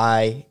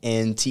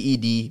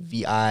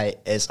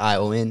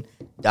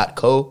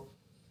 TAINTEDVISION.co.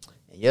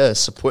 And yeah,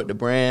 support the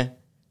brand.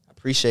 I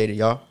appreciate it,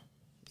 y'all.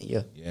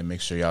 Yeah, make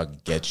sure y'all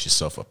get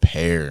yourself a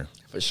pair.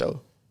 for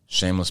sure.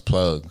 Shameless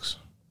plugs.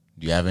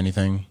 Do you have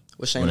anything?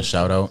 What's you want to shameless?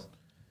 shout out?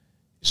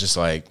 It's just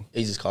like,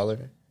 You just call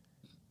her.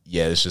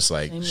 yeah, it's just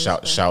like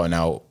Shameless shouting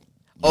out.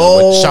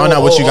 Shouting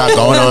out what you got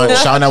going on.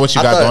 Shouting out what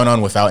you got going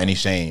on without any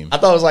shame. I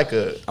thought it was like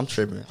I'm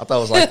tripping. I thought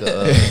it was like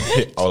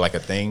a, Oh, like a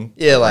thing?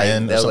 yeah, like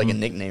Brand or that was like a something?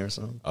 nickname or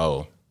something.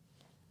 Oh.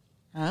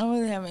 I don't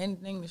really have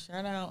anything to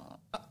shout out.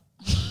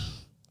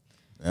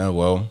 Yeah,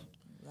 well,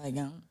 Like,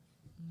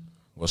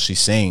 she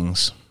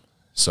sings.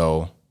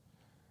 So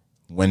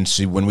when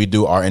we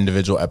do our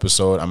individual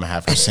episode, I'm gonna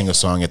have her sing a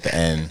song at the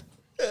end.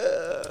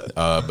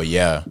 But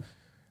yeah.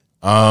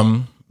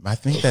 I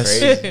think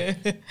that's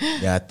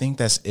I think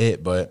that's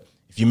it. But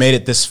if you made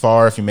it this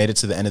far, if you made it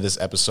to the end of this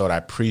episode, I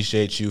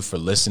appreciate you for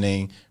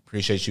listening.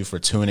 Appreciate you for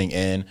tuning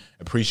in.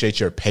 Appreciate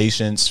your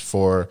patience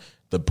for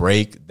the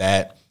break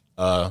that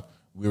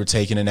we were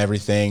taking and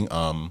everything.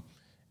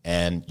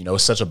 And you know,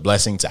 it's such a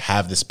blessing to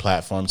have this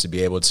platform to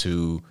be able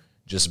to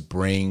just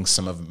bring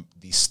some of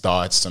these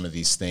thoughts, some of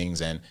these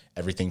things, and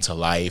everything to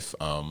life.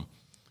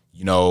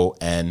 You know,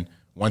 and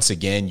once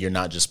again, you're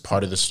not just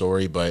part of the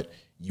story, but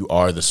you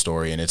are the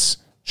story, and it's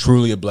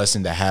truly a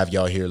blessing to have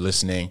y'all here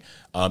listening.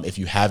 If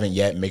you haven't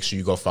yet, make sure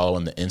you go follow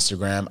on the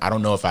Instagram. I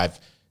don't know if I've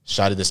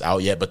shouted this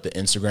out yet, but the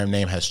Instagram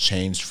name has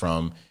changed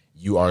from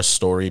You Are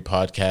Story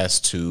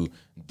Podcast to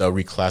The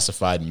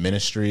Reclassified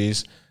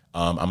Ministries.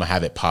 I'm going to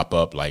have it pop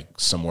up like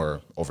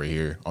somewhere over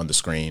here on the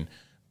screen,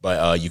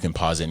 but you can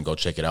pause it and go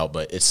check it out.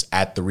 But it's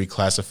at The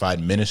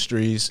Reclassified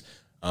Ministries.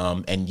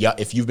 And yeah,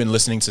 if you've been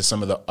listening to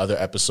some of the other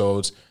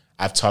episodes,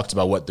 I've talked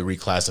about what The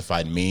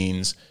Reclassified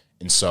means.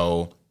 And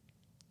so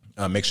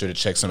make sure to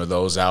check some of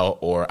those out,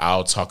 or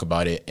I'll talk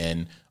about it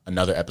in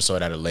another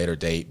episode at a later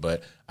date.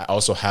 But I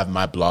also have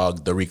my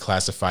blog,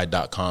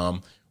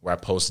 thereclassified.com, where I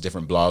post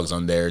different blogs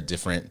on there,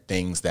 different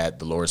things that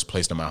the Lord has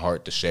placed on my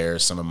heart to share,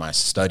 some of my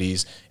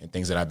studies and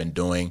things that I've been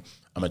doing.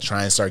 I'm going to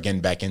try and start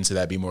getting back into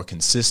that, be more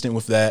consistent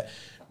with that.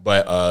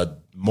 But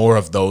more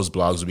of those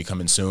blogs will be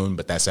coming soon,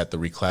 but that's at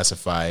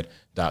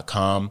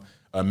thereclassified.com.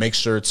 Make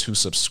sure to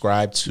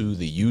subscribe to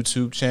the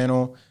YouTube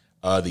channel.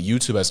 The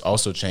YouTube has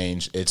also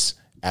changed. It's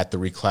at The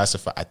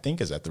Reclassified. I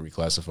think it's at The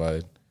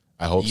Reclassified.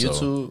 I hope YouTube?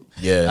 so.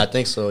 Yeah. I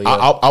think so, yeah.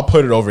 I'll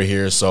put it over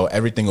here, so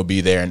everything will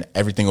be there, and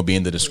everything will be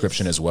in the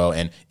description as well.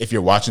 And if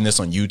you're watching this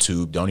on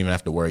YouTube, don't even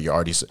have to worry. You're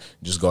already,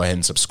 just go ahead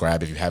and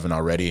subscribe if you haven't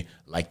already.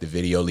 Like the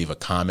video, leave a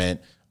comment.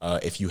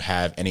 If you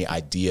have any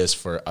ideas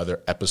for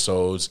other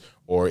episodes,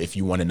 or if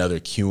you want another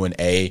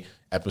Q&A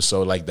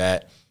episode like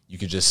that, you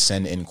could just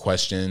send in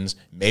questions.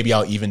 Maybe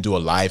I'll even do a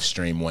live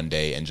stream one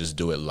day and just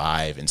do it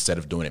live instead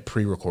of doing it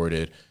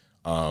pre-recorded,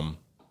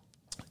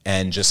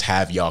 and just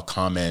have y'all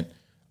comment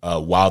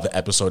while the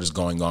episode is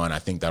going on. I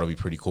think that'll be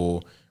pretty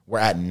cool. We're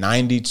at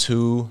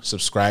 92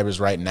 subscribers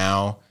right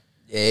now.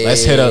 Hey.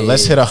 Let's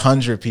hit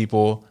 100,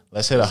 people.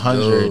 Let's hit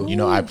 100. You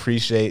know, I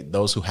appreciate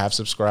those who have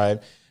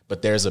subscribed,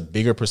 but there's a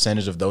bigger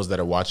percentage of those that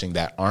are watching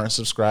that aren't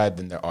subscribed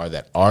than there are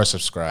that are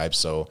subscribed.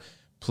 So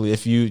please,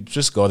 if you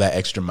just go that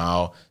extra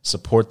mile,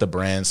 support the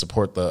brand,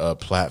 support the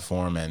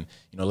platform, and,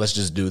 you know, let's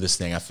just do this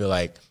thing. I feel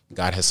like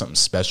God has something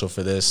special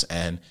for this,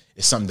 and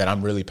it's something that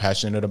I'm really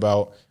passionate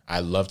about. I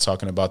love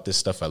talking about this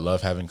stuff. I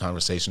love having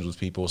conversations with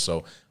people.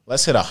 So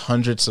let's hit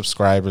 100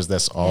 subscribers.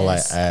 That's all I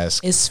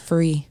ask. It's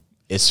free.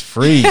 It's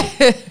free.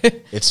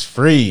 It's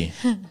free,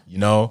 you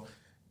know?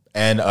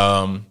 And,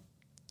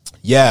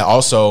 yeah,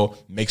 also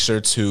make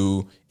sure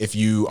to, if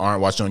you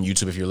aren't watching on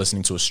YouTube, if you're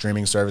listening to a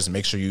streaming service,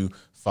 make sure you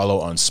follow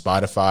on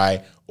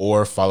Spotify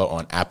or follow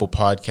on Apple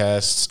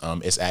Podcasts.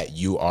 It's at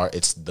UR.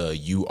 It's the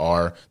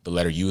UR, the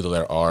letter U, the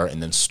letter R,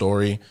 and then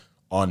story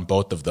on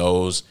both of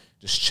those.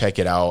 Just check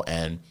it out,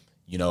 and,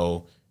 you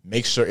know,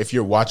 make sure if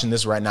you're watching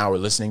this right now or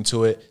listening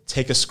to it,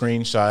 take a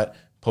screenshot,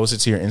 post it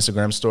to your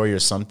Instagram story or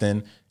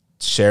something,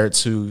 share it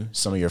to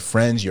some of your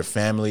friends, your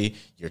family,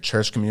 your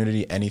church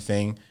community,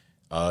 anything.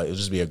 It'll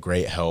just be a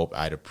great help.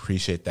 I'd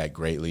appreciate that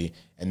greatly.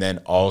 And then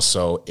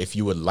also, if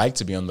you would like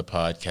to be on the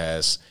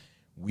podcast,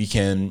 we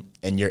can,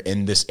 and you're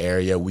in this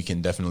area, we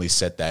can definitely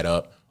set that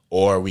up,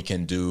 or we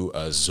can do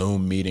a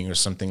Zoom meeting or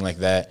something like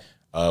that.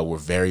 We're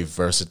very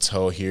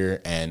versatile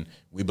here, and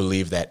we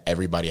believe that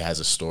everybody has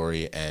a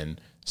story,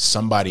 and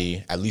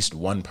somebody, at least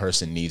one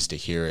person, needs to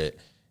hear it,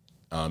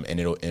 and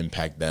it'll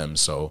impact them.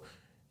 So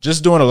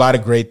just doing a lot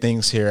of great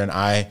things here, and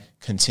I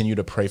continue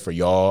to pray for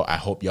y'all. I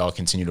hope y'all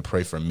continue to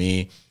pray for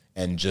me,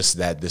 and just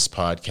that this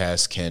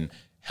podcast can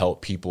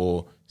help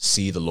people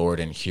see the Lord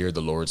and hear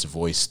the Lord's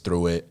voice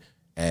through it,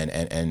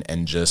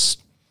 and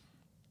just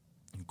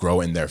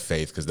grow in their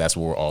faith, because that's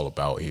what we're all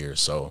about here.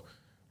 So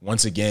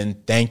once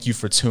again, thank you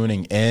for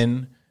tuning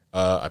in.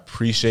 I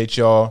appreciate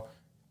y'all.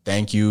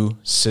 Thank you,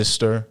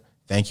 sister.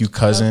 Thank you,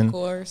 cousin,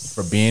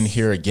 for being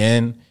here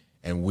again.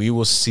 And we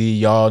will see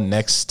y'all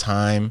next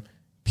time.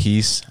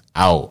 Peace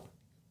out.